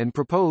aluminum and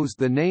proposed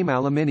the name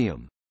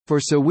aluminium. For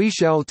so we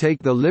shall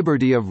take the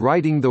liberty of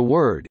writing the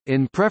word,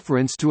 in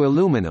preference to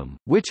aluminum,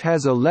 which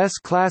has a less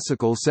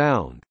classical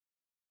sound.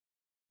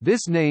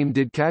 This name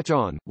did catch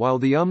on, while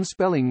the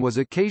spelling was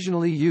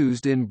occasionally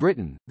used in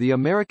Britain. The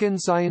American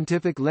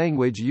scientific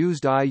language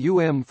used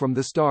IUM from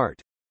the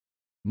start.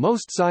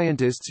 Most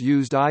scientists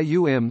used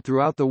IUM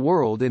throughout the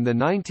world in the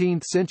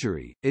 19th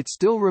century. It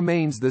still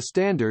remains the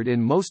standard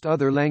in most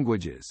other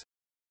languages.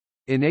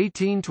 In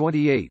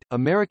 1828,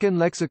 American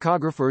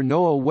lexicographer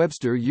Noah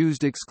Webster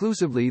used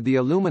exclusively the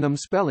aluminum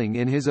spelling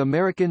in his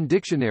American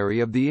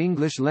Dictionary of the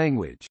English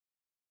Language.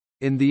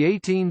 In the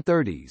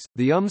 1830s,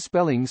 the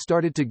spelling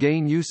started to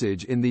gain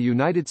usage in the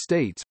United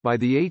States. By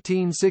the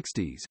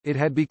 1860s, it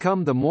had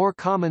become the more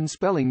common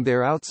spelling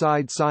there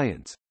outside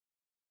science.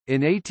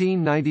 In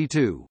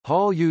 1892,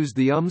 Hall used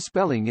the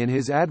spelling in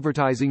his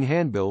advertising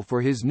handbill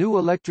for his new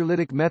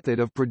electrolytic method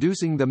of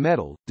producing the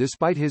metal,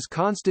 despite his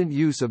constant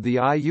use of the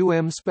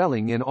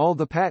spelling in all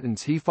the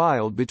patents he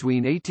filed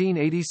between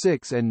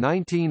 1886 and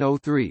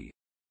 1903.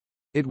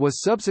 It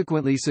was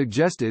subsequently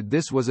suggested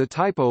this was a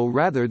typo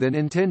rather than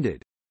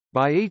intended.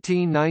 By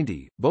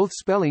 1890, both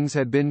spellings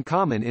had been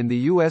common in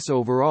the U.S.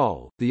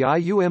 overall, the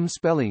IUM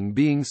spelling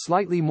being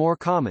slightly more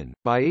common.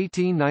 By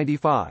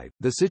 1895,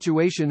 the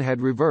situation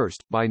had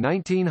reversed. By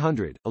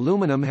 1900,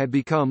 aluminum had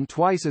become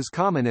twice as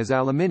common as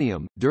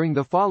aluminium. During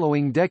the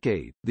following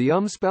decade, the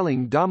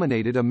spelling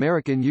dominated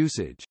American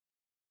usage.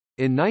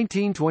 In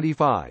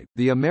 1925,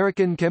 the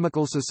American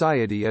Chemical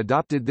Society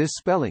adopted this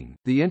spelling.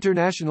 The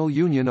International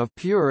Union of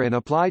Pure and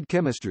Applied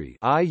Chemistry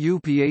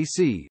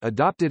 (IUPAC)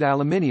 adopted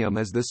aluminium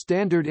as the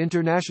standard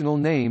international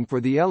name for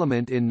the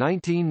element in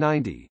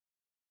 1990.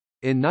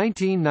 In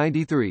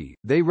 1993,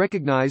 they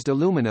recognized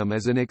aluminum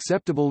as an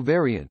acceptable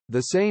variant.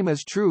 The same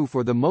is true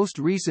for the most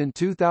recent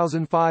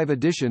 2005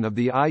 edition of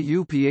the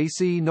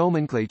IUPAC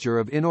nomenclature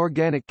of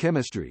inorganic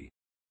chemistry.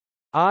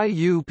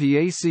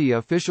 IUPAC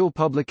official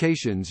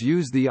publications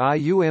use the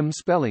IUM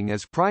spelling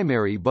as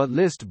primary but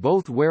list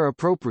both where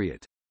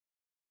appropriate.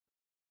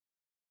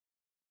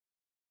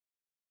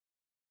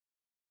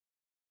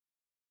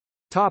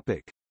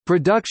 Topic: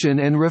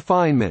 Production and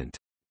refinement.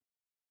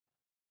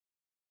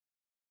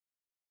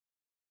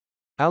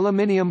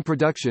 Aluminium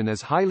production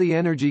is highly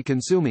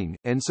energy-consuming,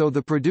 and so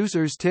the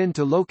producers tend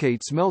to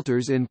locate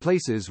smelters in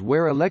places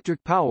where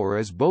electric power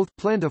is both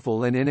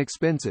plentiful and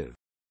inexpensive.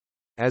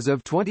 As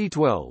of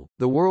 2012,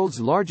 the world's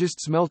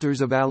largest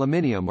smelters of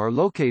aluminium are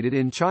located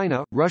in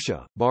China,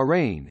 Russia,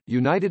 Bahrain,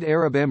 United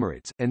Arab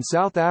Emirates, and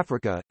South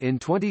Africa. In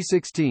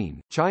 2016,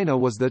 China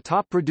was the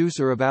top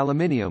producer of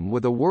aluminium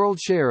with a world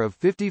share of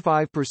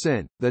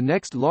 55%. The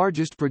next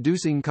largest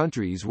producing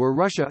countries were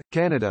Russia,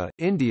 Canada,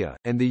 India,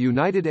 and the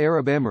United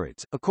Arab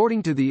Emirates.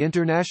 According to the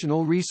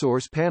International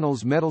Resource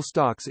Panel's Metal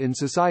Stocks in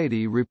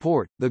Society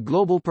report, the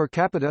global per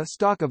capita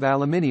stock of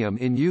aluminium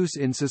in use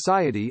in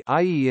society,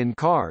 i.e. in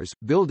cars,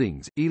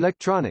 buildings,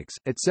 electronics,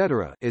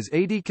 etc., is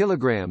 80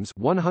 kilograms,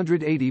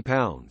 180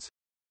 pounds.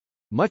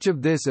 Much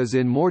of this is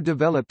in more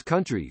developed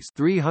countries,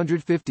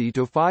 350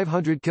 to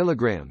 500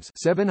 kilograms,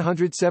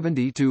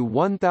 770 to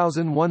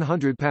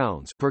 1,100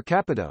 pounds per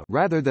capita,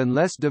 rather than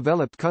less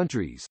developed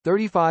countries,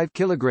 35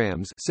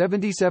 kilograms,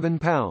 77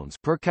 pounds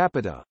per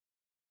capita.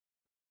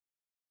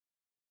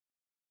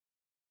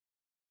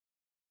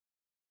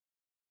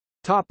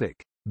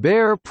 Topic: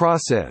 Bare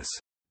process.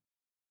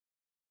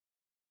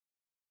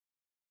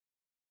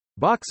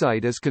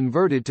 Bauxite is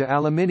converted to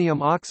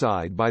aluminium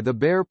oxide by the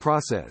bare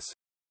process.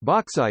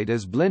 Bauxite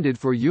is blended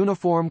for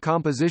uniform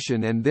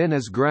composition and then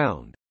is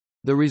ground.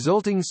 The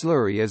resulting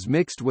slurry is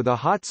mixed with a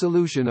hot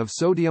solution of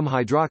sodium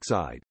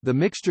hydroxide. The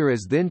mixture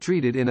is then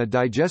treated in a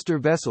digester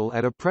vessel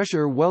at a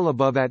pressure well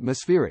above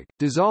atmospheric,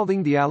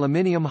 dissolving the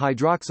aluminium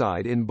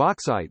hydroxide in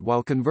bauxite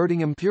while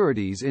converting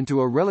impurities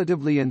into a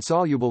relatively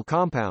insoluble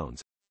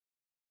compounds.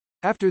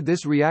 After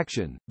this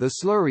reaction, the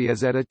slurry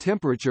is at a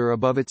temperature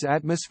above its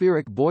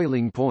atmospheric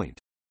boiling point.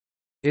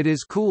 It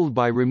is cooled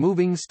by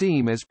removing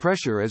steam as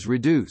pressure is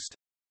reduced.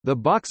 The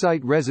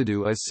bauxite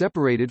residue is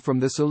separated from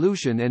the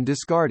solution and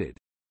discarded.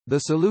 The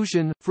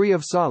solution, free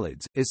of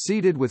solids, is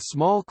seeded with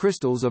small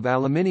crystals of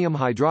aluminium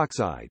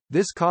hydroxide.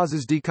 This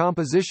causes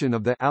decomposition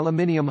of the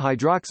aluminium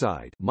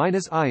hydroxide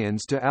minus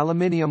ions to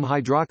aluminium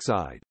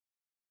hydroxide.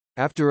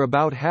 After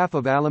about half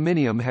of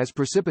aluminium has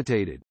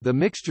precipitated, the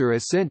mixture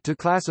is sent to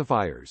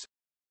classifiers.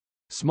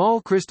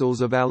 Small crystals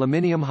of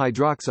aluminium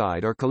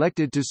hydroxide are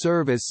collected to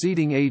serve as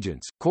seeding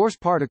agents, coarse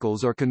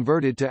particles are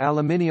converted to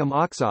aluminium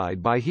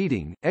oxide by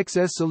heating,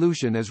 excess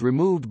solution is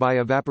removed by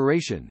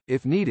evaporation,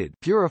 if needed,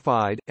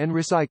 purified, and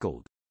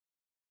recycled.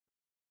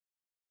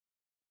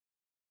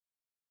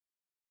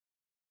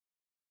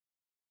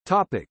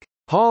 Topic: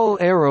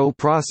 Hall-Héroult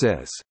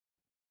process.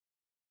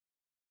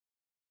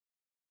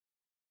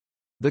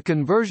 The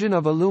conversion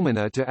of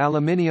alumina to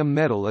aluminium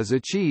metal is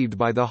achieved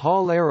by the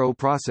Hall-Héroult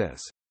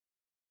process.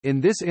 In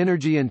this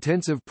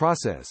energy-intensive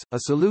process,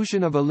 a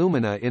solution of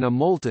alumina in a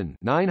molten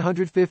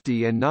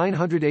 950 and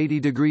 980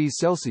 degrees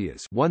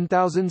Celsius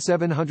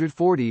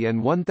 1740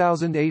 and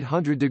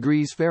 1800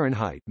 degrees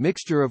Fahrenheit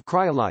mixture of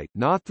cryolite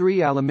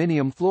Na3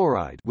 aluminium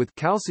fluoride with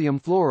calcium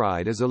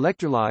fluoride is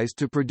electrolyzed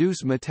to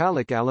produce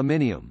metallic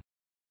aluminium.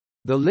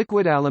 The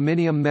liquid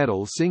aluminium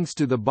metal sinks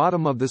to the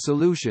bottom of the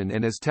solution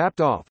and is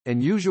tapped off,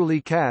 and usually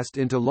cast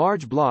into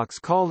large blocks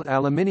called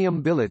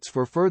aluminium billets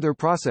for further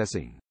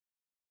processing.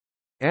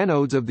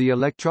 Anodes of the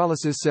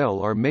electrolysis cell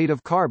are made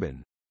of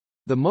carbon,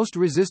 the most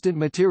resistant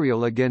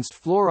material against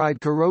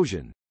fluoride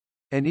corrosion,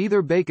 and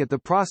either bake at the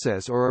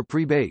process or are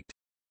pre-baked.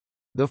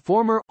 The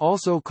former,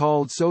 also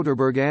called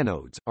Soderberg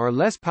anodes, are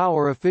less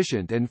power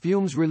efficient and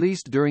fumes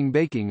released during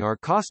baking are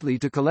costly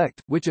to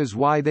collect, which is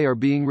why they are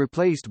being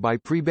replaced by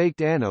pre-baked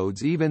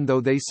anodes even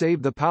though they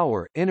save the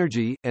power,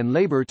 energy, and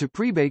labor to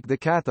pre-bake the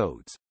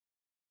cathodes.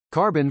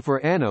 Carbon for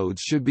anodes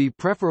should be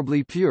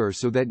preferably pure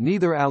so that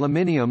neither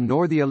aluminium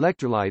nor the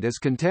electrolyte is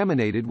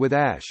contaminated with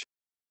ash.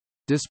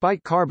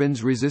 Despite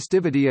carbon's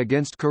resistivity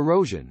against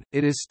corrosion,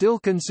 it is still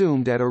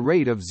consumed at a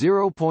rate of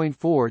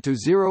 0.4 to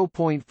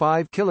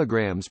 0.5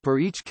 kilograms per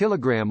each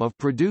kilogram of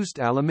produced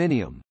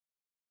aluminium.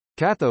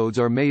 Cathodes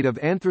are made of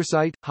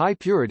anthracite. High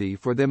purity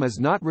for them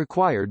is not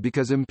required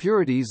because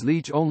impurities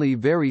leach only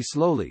very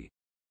slowly.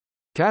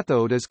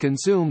 Cathode is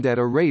consumed at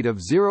a rate of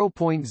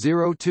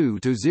 0.02 to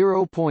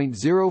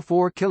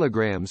 0.04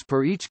 kilograms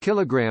per each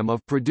kilogram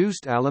of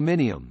produced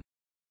aluminium.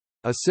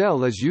 A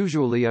cell is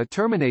usually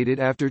terminated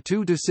after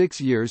 2 to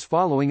 6 years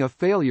following a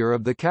failure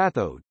of the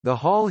cathode. The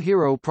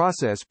Hall-Héroult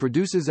process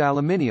produces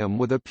aluminium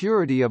with a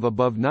purity of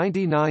above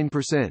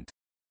 99%.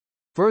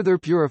 Further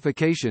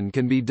purification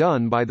can be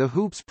done by the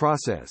Hoops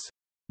process.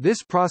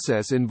 This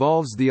process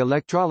involves the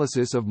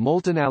electrolysis of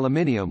molten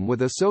aluminium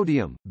with a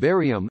sodium,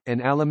 barium,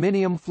 and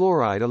aluminium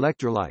fluoride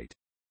electrolyte.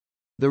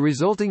 The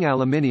resulting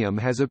aluminium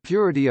has a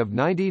purity of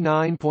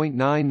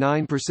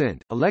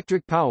 99.99%.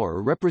 Electric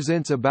power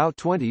represents about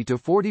 20 to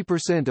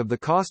 40% of the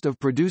cost of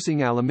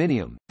producing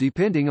aluminium,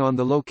 depending on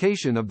the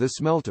location of the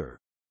smelter.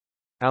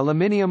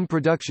 Aluminium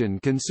production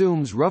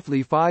consumes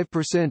roughly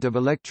 5% of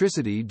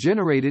electricity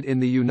generated in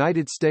the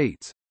United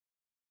States.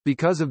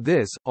 Because of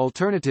this,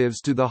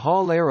 alternatives to the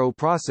Hall-Héroult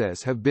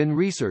process have been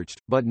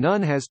researched, but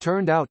none has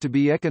turned out to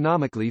be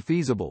economically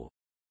feasible.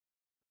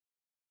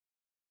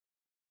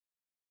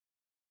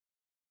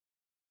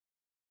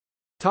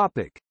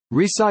 Topic: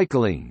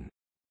 Recycling.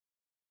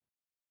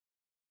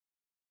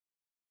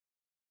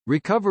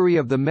 Recovery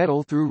of the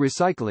metal through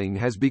recycling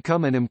has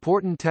become an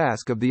important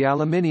task of the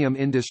aluminium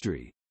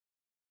industry.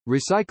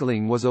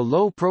 Recycling was a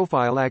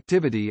low-profile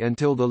activity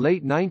until the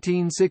late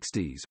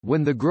 1960s,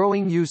 when the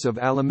growing use of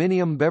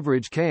aluminium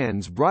beverage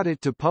cans brought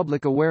it to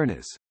public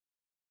awareness.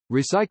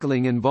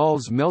 Recycling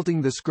involves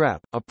melting the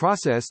scrap, a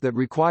process that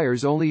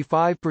requires only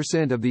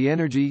 5% of the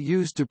energy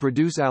used to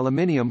produce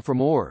aluminium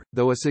from ore,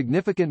 though a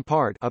significant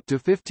part, up to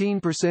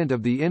 15%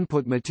 of the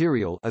input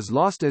material, is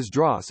lost as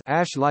dross,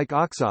 ash-like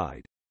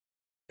oxide.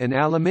 An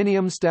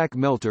aluminium stack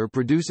melter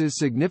produces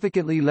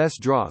significantly less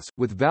dross,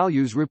 with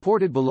values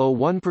reported below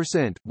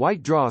 1%.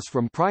 White dross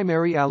from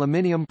primary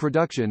aluminium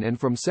production and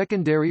from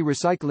secondary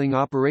recycling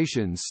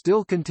operations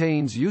still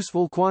contains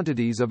useful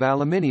quantities of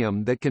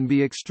aluminium that can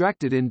be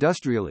extracted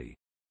industrially.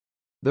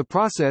 The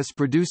process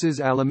produces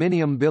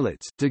aluminium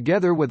billets,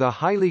 together with a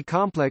highly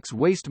complex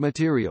waste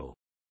material.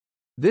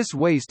 This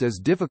waste is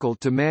difficult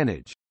to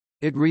manage.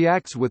 It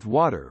reacts with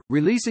water,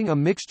 releasing a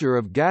mixture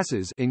of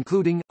gases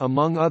including,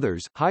 among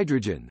others,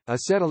 hydrogen,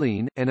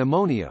 acetylene, and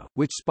ammonia,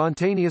 which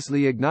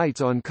spontaneously ignites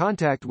on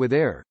contact with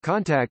air.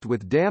 Contact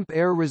with damp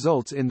air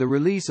results in the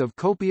release of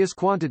copious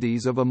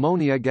quantities of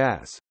ammonia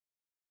gas.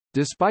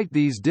 Despite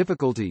these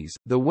difficulties,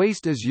 the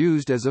waste is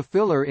used as a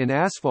filler in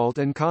asphalt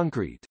and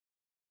concrete.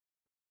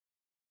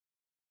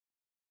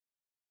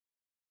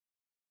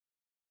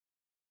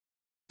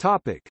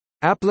 Topic: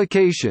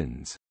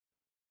 Applications.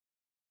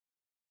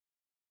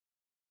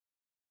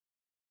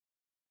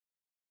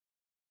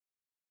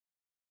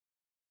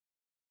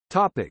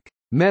 Topic: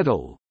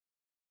 Metal.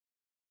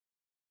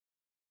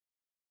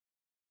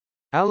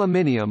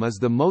 Aluminium is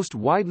the most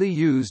widely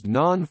used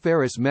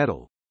non-ferrous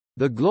metal.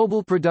 The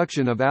global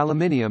production of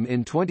aluminium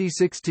in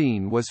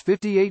 2016 was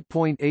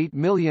 58.8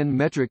 million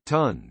metric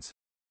tons.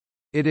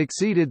 It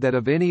exceeded that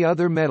of any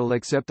other metal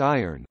except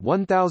iron,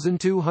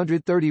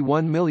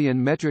 1,231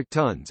 million metric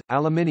tons.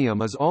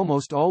 Aluminium is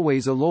almost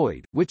always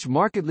alloyed, which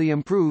markedly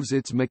improves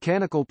its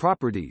mechanical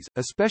properties,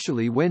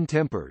 especially when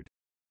tempered.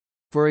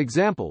 For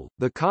example,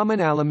 the common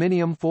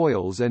aluminium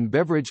foils and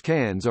beverage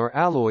cans are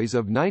alloys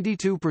of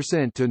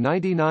 92% to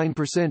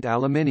 99%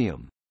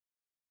 aluminium.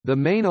 The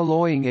main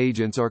alloying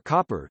agents are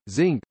copper,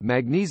 zinc,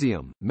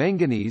 magnesium,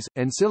 manganese,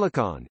 and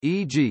silicon,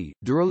 e.g.,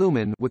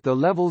 duralumin, with the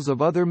levels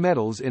of other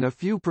metals in a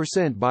few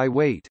percent by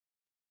weight.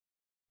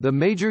 The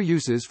major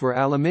uses for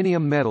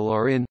aluminium metal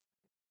are in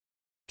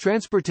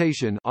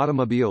transportation,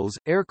 automobiles,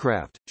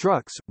 aircraft,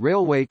 trucks,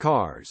 railway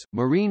cars,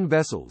 marine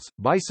vessels,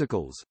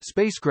 bicycles,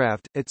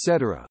 spacecraft,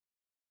 etc.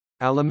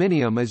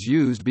 Aluminium is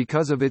used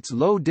because of its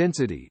low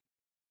density.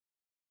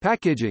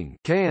 Packaging,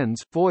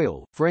 cans,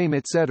 foil, frame,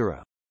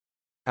 etc.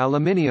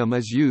 Aluminium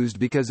is used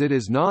because it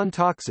is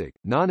non-toxic,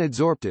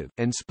 non-adsorptive,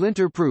 and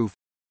splinter-proof.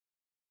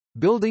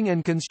 Building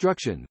and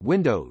construction,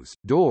 windows,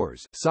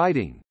 doors,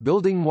 siding,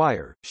 building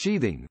wire,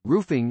 sheathing,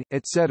 roofing,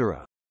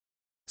 etc.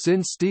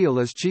 Since steel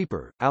is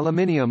cheaper,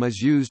 aluminium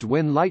is used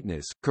when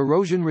lightness,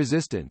 corrosion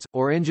resistance,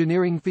 or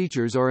engineering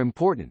features are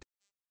important.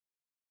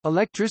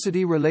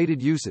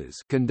 Electricity-related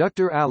uses,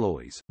 conductor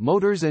alloys,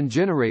 motors and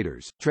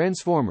generators,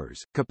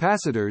 transformers,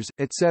 capacitors,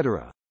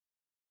 etc.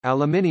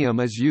 Aluminium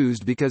is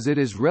used because it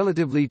is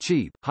relatively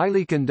cheap,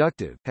 highly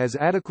conductive, has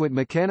adequate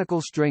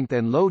mechanical strength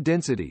and low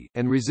density,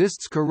 and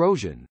resists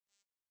corrosion.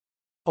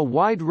 A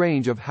wide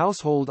range of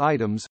household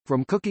items,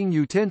 from cooking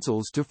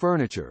utensils to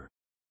furniture.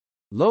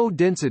 Low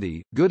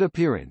density, good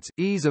appearance,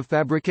 ease of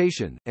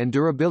fabrication, and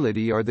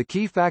durability are the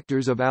key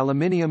factors of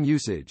aluminium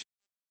usage.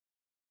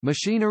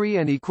 Machinery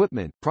and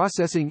equipment,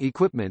 processing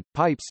equipment,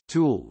 pipes,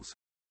 tools.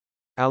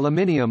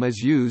 Aluminium is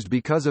used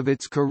because of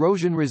its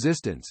corrosion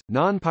resistance,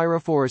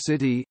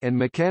 non-pyrophoricity, and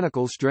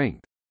mechanical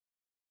strength.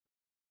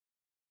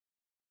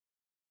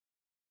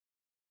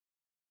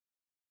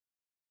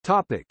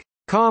 Topic: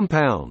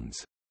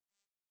 Compounds.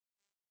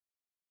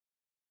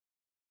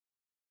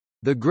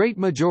 The great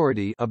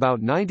majority,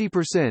 about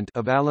 90%,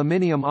 of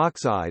aluminium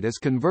oxide is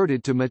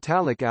converted to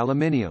metallic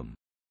aluminium.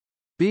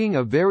 Being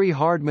a very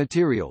hard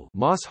material,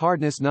 Mohs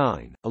hardness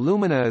 9,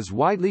 alumina is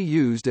widely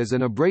used as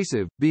an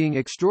abrasive. Being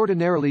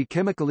extraordinarily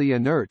chemically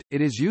inert,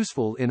 it is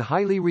useful in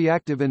highly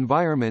reactive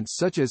environments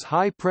such as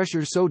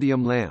high-pressure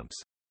sodium lamps.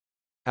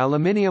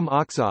 Aluminium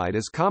oxide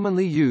is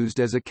commonly used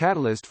as a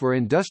catalyst for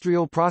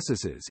industrial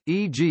processes,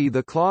 e.g.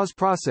 the Claus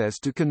process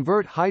to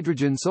convert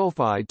hydrogen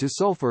sulfide to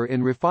sulfur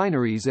in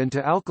refineries and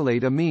to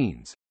alkylate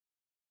amines.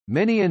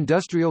 Many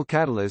industrial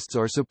catalysts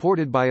are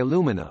supported by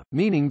alumina,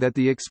 meaning that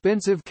the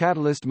expensive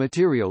catalyst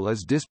material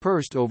is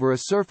dispersed over a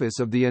surface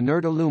of the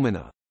inert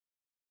alumina.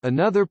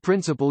 Another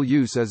principal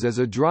use is as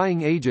a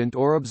drying agent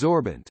or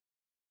absorbent.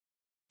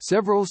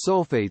 Several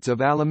sulfates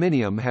of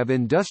aluminium have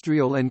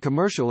industrial and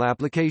commercial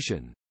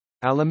application.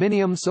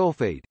 Aluminium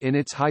sulfate, in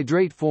its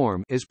hydrate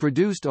form, is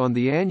produced on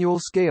the annual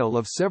scale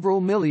of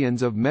several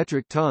millions of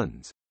metric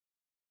tons.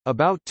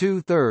 About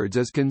 2/3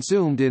 is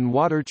consumed in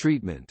water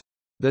treatment.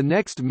 The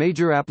next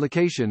major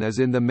application is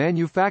in the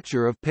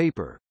manufacture of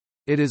paper.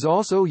 It is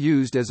also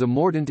used as a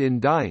mordant in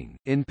dyeing,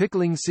 in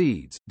pickling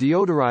seeds,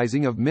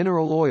 deodorizing of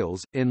mineral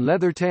oils, in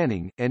leather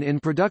tanning, and in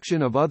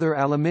production of other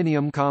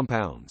aluminium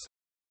compounds.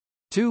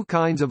 Two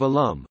kinds of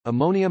alum,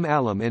 ammonium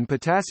alum and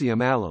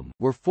potassium alum,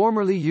 were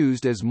formerly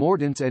used as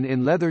mordants and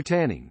in leather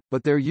tanning,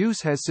 but their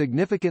use has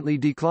significantly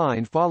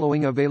declined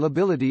following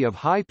availability of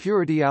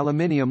high-purity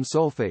aluminium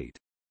sulfate.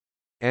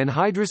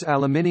 Anhydrous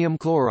aluminium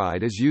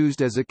chloride is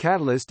used as a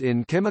catalyst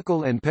in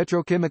chemical and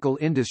petrochemical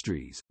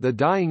industries, the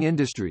dyeing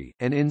industry,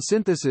 and in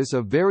synthesis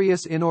of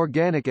various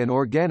inorganic and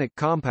organic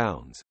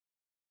compounds.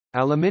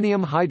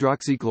 Aluminium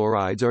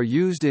hydroxychlorides are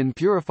used in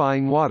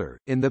purifying water,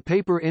 in the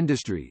paper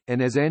industry,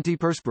 and as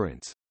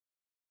antiperspirants.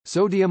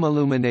 Sodium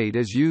aluminate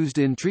is used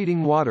in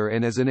treating water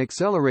and as an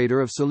accelerator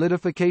of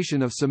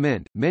solidification of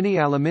cement. Many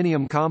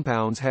aluminium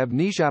compounds have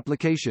niche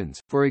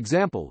applications, for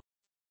example,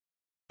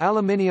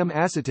 aluminium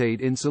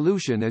acetate in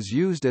solution is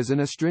used as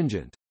an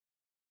astringent.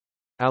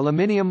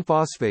 Aluminium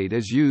phosphate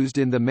is used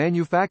in the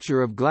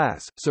manufacture of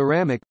glass,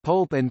 ceramic,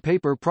 pulp and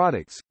paper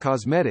products,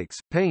 cosmetics,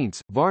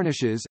 paints,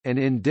 varnishes, and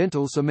in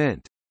dental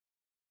cement.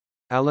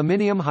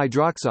 Aluminium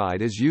hydroxide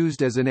is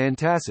used as an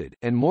antacid,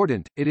 and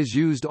mordant. It is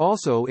used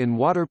also in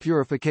water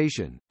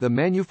purification, the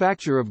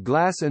manufacture of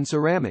glass and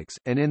ceramics,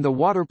 and in the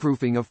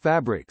waterproofing of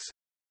fabrics.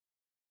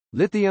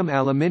 Lithium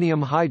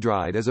aluminium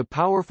hydride is a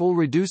powerful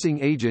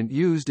reducing agent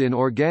used in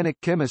organic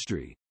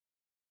chemistry.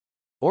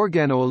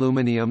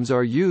 Organoaluminiums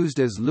are used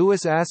as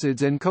Lewis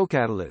acids and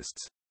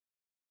cocatalysts.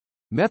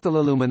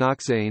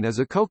 Methylaluminoxane is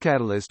a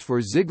cocatalyst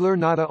for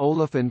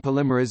Ziegler-Natta-olefin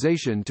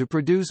polymerization to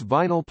produce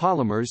vinyl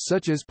polymers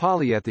such as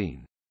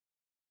polyethylene.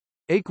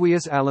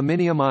 Aqueous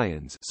aluminium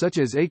ions such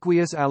as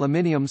aqueous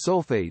aluminium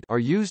sulfate are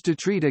used to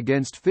treat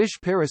against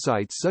fish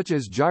parasites such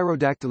as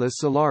Gyrodactylus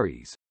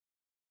salaris.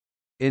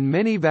 In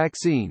many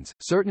vaccines,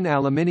 certain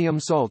aluminium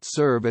salts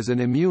serve as an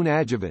immune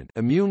adjuvant,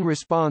 immune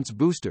response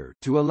booster,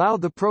 to allow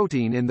the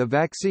protein in the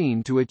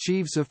vaccine to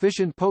achieve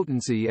sufficient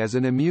potency as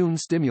an immune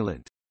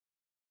stimulant.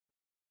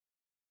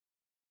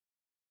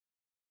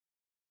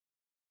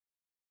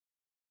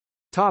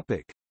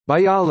 Topic: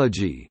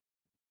 Biology.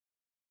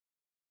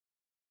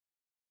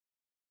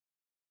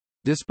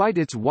 Despite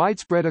its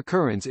widespread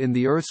occurrence in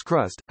the Earth's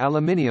crust,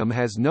 aluminium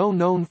has no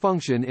known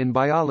function in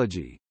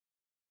biology.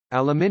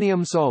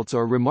 Aluminium salts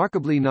are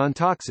remarkably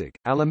non-toxic,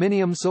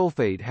 aluminium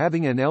sulfate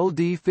having an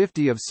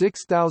LD50 of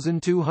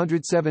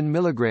 6,207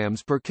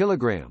 mg per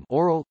kilogram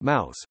oral,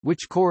 mouse,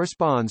 which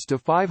corresponds to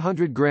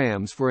 500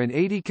 grams for an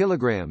 80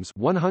 kg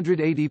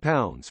 180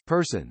 pounds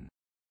person.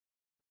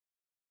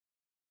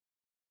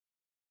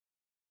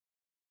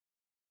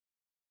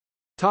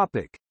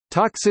 Topic: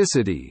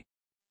 Toxicity.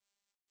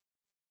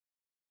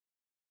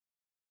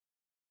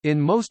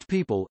 In most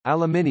people,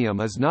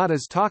 aluminium is not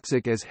as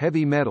toxic as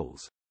heavy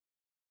metals.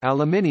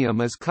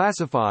 Aluminium is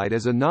classified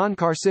as a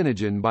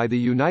non-carcinogen by the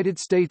United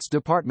States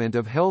Department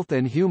of Health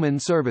and Human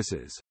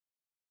Services.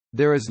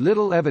 There is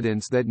little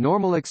evidence that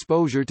normal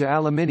exposure to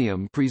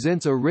aluminium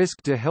presents a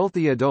risk to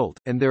healthy adult,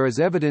 and there is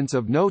evidence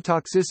of no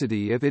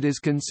toxicity if it is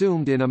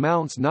consumed in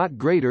amounts not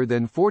greater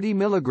than 40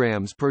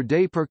 mg per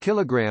day per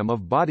kilogram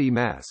of body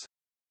mass.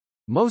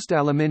 Most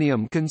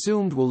aluminium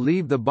consumed will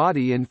leave the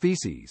body in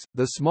feces.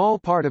 The small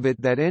part of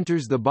it that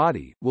enters the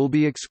body will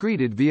be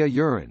excreted via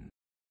urine.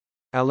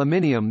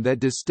 Aluminium that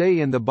does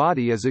stay in the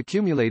body is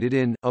accumulated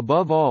in,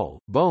 above all,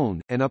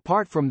 bone, and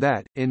apart from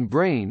that, in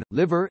brain,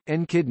 liver,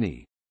 and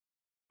kidney.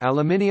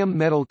 Aluminium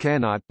metal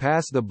cannot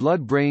pass the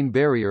blood-brain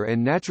barrier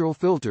and natural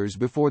filters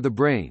before the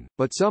brain,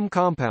 but some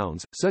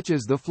compounds, such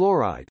as the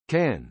fluoride,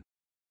 can.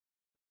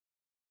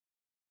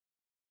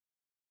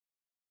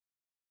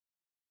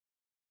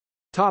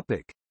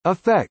 Topic: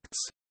 Effects.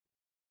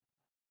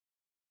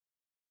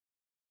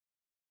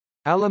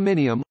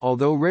 Aluminium,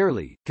 although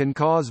rarely, can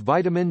cause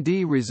vitamin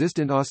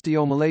D-resistant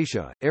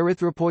osteomalacia,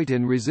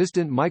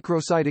 erythropoietin-resistant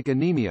microcytic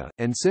anemia,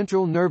 and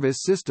central nervous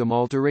system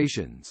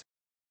alterations.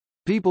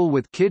 People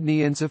with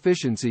kidney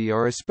insufficiency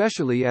are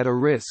especially at a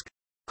risk.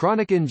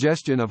 Chronic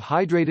ingestion of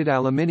hydrated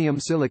aluminium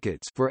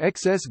silicates for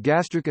excess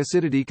gastric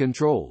acidity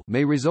control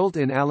may result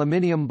in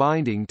aluminium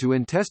binding to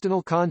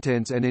intestinal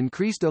contents and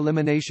increased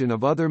elimination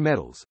of other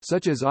metals,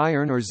 such as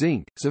iron or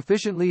zinc.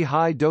 Sufficiently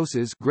high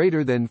doses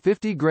greater than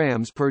 50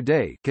 grams per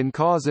day can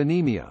cause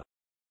anemia.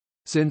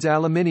 Since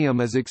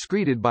aluminium is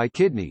excreted by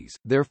kidneys,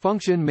 their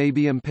function may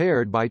be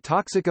impaired by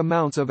toxic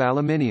amounts of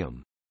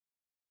aluminium.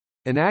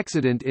 An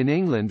accident in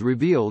England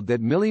revealed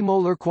that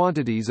millimolar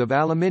quantities of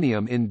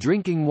aluminium in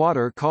drinking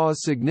water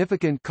cause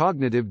significant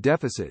cognitive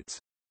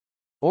deficits.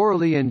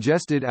 Orally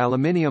ingested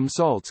aluminium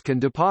salts can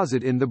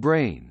deposit in the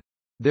brain.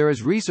 There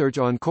is research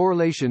on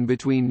correlation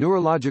between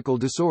neurological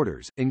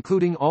disorders,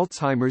 including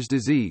Alzheimer's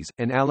disease,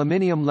 and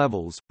aluminium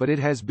levels, but it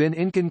has been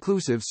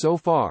inconclusive so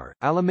far.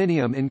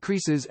 Aluminium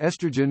increases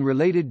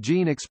estrogen-related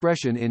gene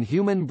expression in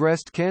human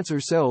breast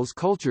cancer cells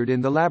cultured in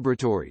the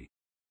laboratory.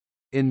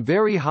 In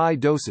very high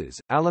doses,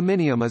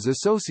 aluminium is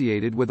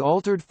associated with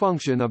altered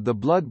function of the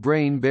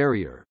blood-brain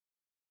barrier.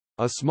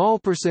 A small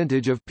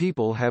percentage of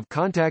people have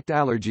contact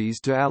allergies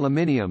to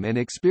aluminium and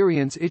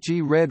experience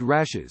itchy red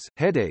rashes,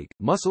 headache,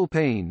 muscle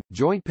pain,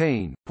 joint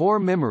pain, poor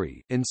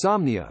memory,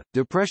 insomnia,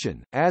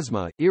 depression,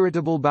 asthma,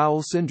 irritable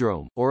bowel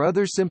syndrome, or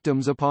other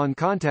symptoms upon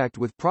contact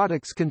with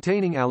products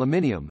containing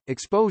aluminium.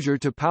 Exposure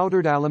to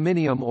powdered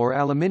aluminium or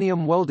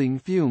aluminium welding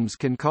fumes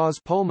can cause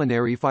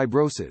pulmonary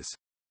fibrosis.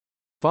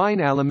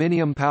 Fine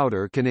aluminium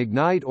powder can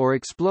ignite or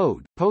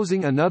explode,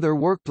 posing another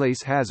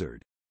workplace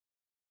hazard.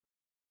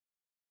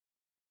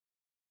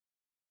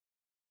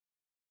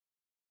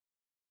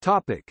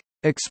 Topic: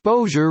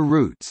 Exposure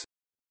routes.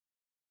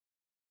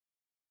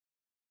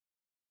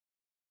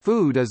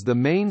 Food is the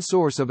main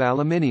source of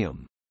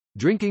aluminium.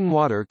 Drinking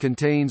water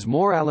contains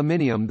more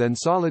aluminium than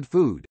solid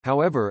food,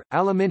 however,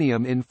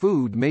 aluminium in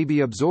food may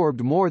be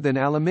absorbed more than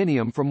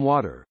aluminium from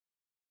water.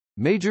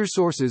 Major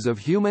sources of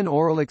human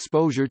oral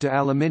exposure to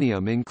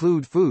aluminium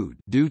include food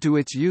due to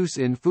its use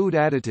in food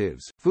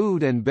additives,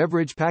 food and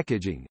beverage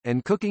packaging,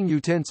 and cooking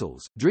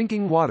utensils,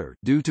 drinking water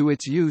due to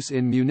its use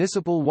in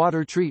municipal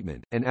water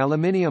treatment, and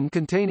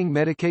aluminium-containing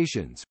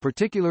medications,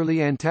 particularly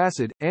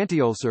antacid,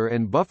 antiulcer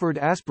and buffered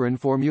aspirin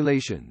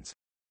formulations.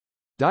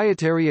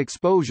 Dietary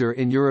exposure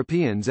in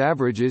Europeans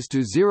averages to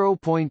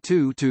 0.2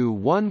 to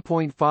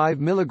 1.5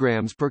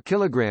 mg per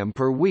kilogram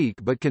per week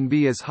but can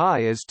be as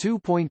high as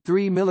 2.3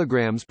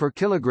 mg per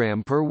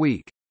kilogram per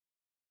week.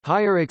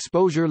 Higher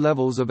exposure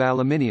levels of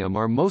aluminium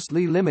are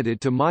mostly limited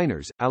to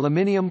miners,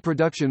 aluminium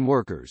production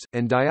workers,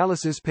 and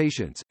dialysis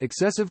patients.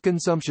 Excessive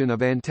consumption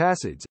of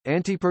antacids,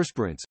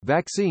 antiperspirants,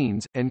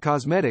 vaccines, and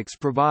cosmetics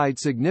provide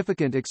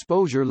significant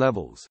exposure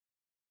levels.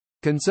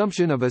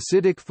 Consumption of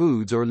acidic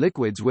foods or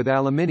liquids with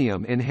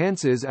aluminium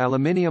enhances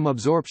aluminium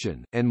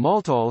absorption, and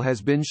maltol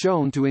has been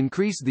shown to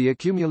increase the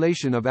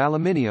accumulation of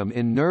aluminium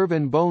in nerve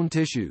and bone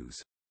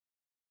tissues.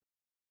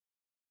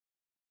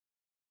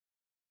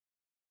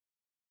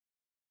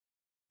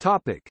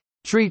 Topic: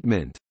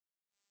 Treatment.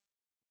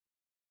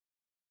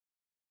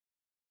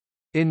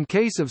 In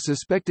case of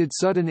suspected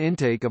sudden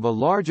intake of a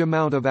large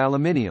amount of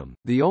aluminium,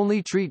 the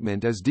only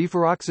treatment is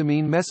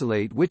deferoxamine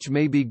mesylate, which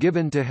may be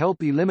given to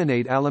help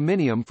eliminate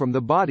aluminium from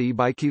the body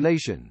by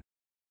chelation.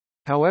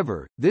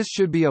 However, this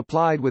should be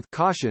applied with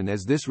caution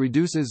as this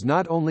reduces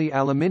not only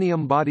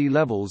aluminium body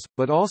levels,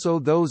 but also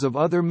those of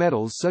other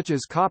metals such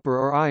as copper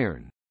or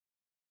iron.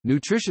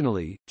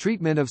 Nutritionally,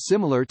 treatment is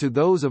similar to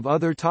those of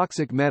other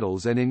toxic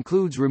metals and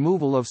includes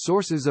removal of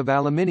sources of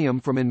aluminium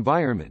from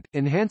environment,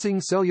 enhancing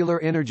cellular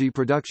energy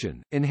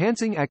production,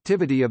 enhancing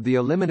activity of the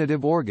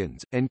eliminative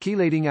organs, and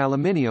chelating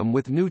aluminium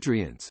with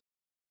nutrients.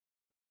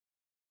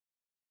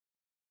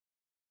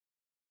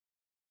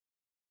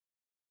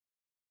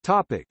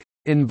 Topic: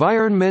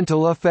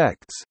 Environmental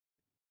effects.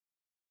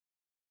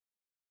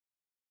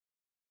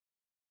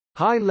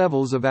 High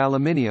levels of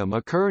aluminium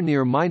occur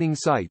near mining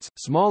sites.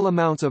 Small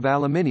amounts of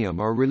aluminium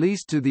are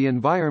released to the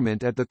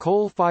environment at the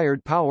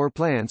coal-fired power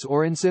plants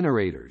or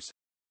incinerators.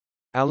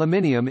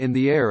 Aluminium in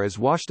the air is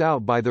washed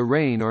out by the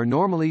rain or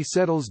normally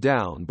settles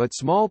down, but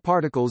small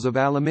particles of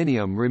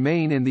aluminium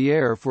remain in the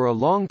air for a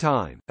long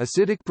time.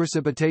 Acidic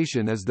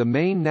precipitation is the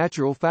main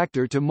natural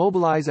factor to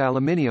mobilize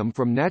aluminium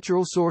from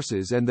natural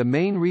sources and the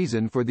main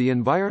reason for the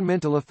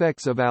environmental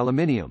effects of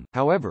aluminium.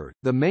 However,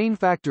 the main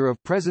factor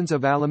of presence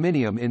of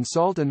aluminium in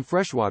salt and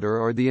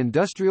freshwater are the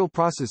industrial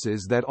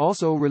processes that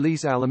also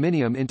release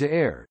aluminium into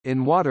air.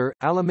 In water,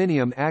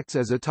 aluminium acts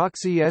as a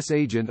toxic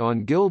agent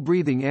on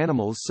gill-breathing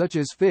animals such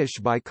as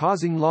fish by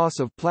causing loss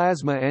of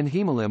plasma and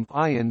hemolymph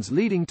ions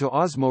leading to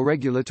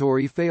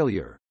osmoregulatory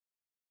failure.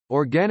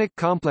 Organic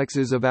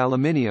complexes of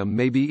aluminium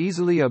may be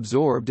easily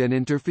absorbed and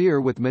interfere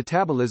with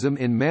metabolism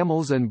in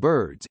mammals and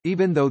birds.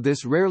 Even though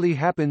this rarely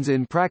happens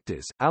in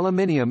practice,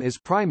 aluminium is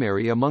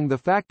primary among the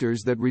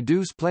factors that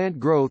reduce plant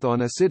growth on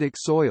acidic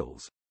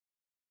soils.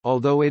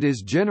 although it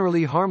is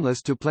generally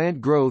harmless to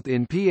plant growth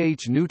in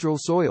pH-neutral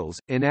soils.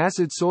 In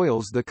acid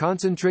soils the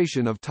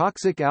concentration of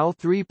toxic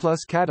Al3+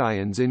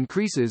 cations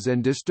increases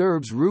and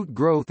disturbs root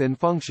growth and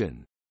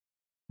function.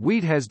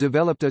 Wheat has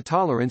developed a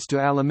tolerance to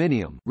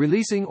aluminium,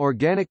 releasing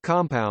organic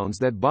compounds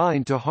that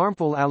bind to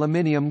harmful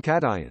aluminium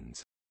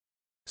cations.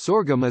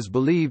 Sorghum is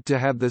believed to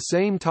have the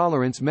same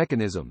tolerance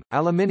mechanism.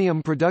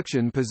 Aluminium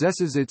production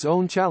possesses its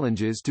own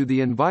challenges to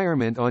the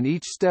environment on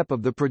each step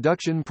of the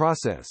production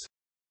process.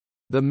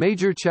 The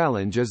major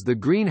challenge is the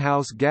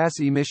greenhouse gas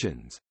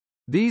emissions.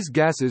 These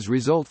gases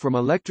result from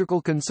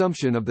electrical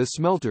consumption of the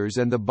smelters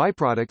and the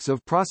byproducts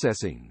of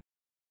processing.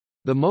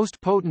 The most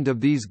potent of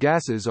these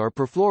gases are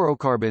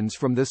perfluorocarbons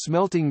from the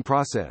smelting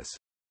process.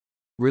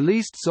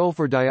 Released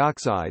sulfur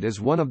dioxide is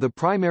one of the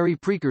primary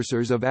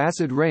precursors of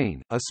acid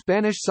rain. A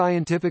Spanish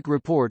scientific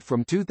report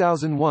from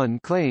 2001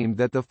 claimed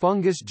that the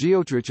fungus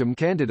Geotrichum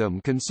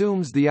candidum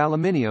consumes the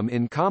aluminium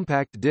in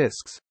compact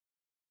discs.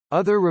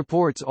 Other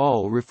reports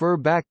all refer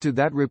back to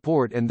that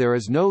report and there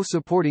is no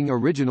supporting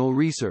original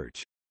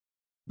research.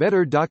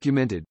 Better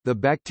documented, the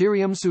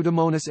bacterium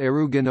Pseudomonas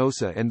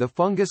aeruginosa and the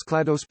fungus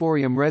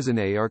Cladosporium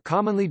resinae are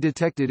commonly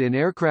detected in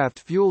aircraft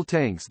fuel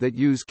tanks that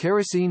use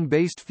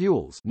kerosene-based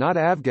fuels, not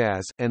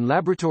avgas, and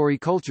laboratory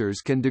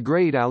cultures can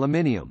degrade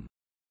aluminium.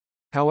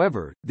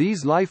 However,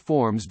 these life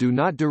forms do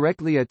not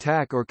directly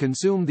attack or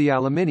consume the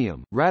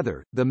aluminium,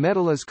 rather, the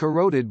metal is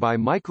corroded by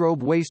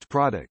microbe waste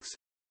products.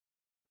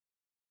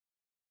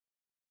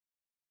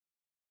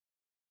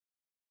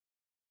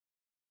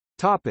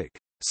 Topic.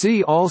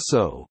 See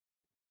also: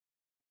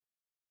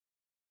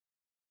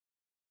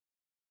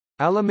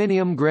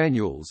 aluminium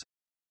granules,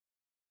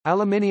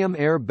 aluminium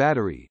air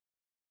battery,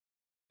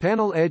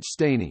 panel edge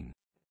staining,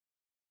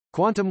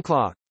 quantum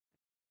clock,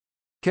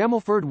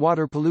 Camelford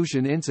water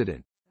pollution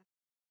incident.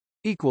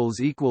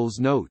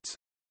 Notes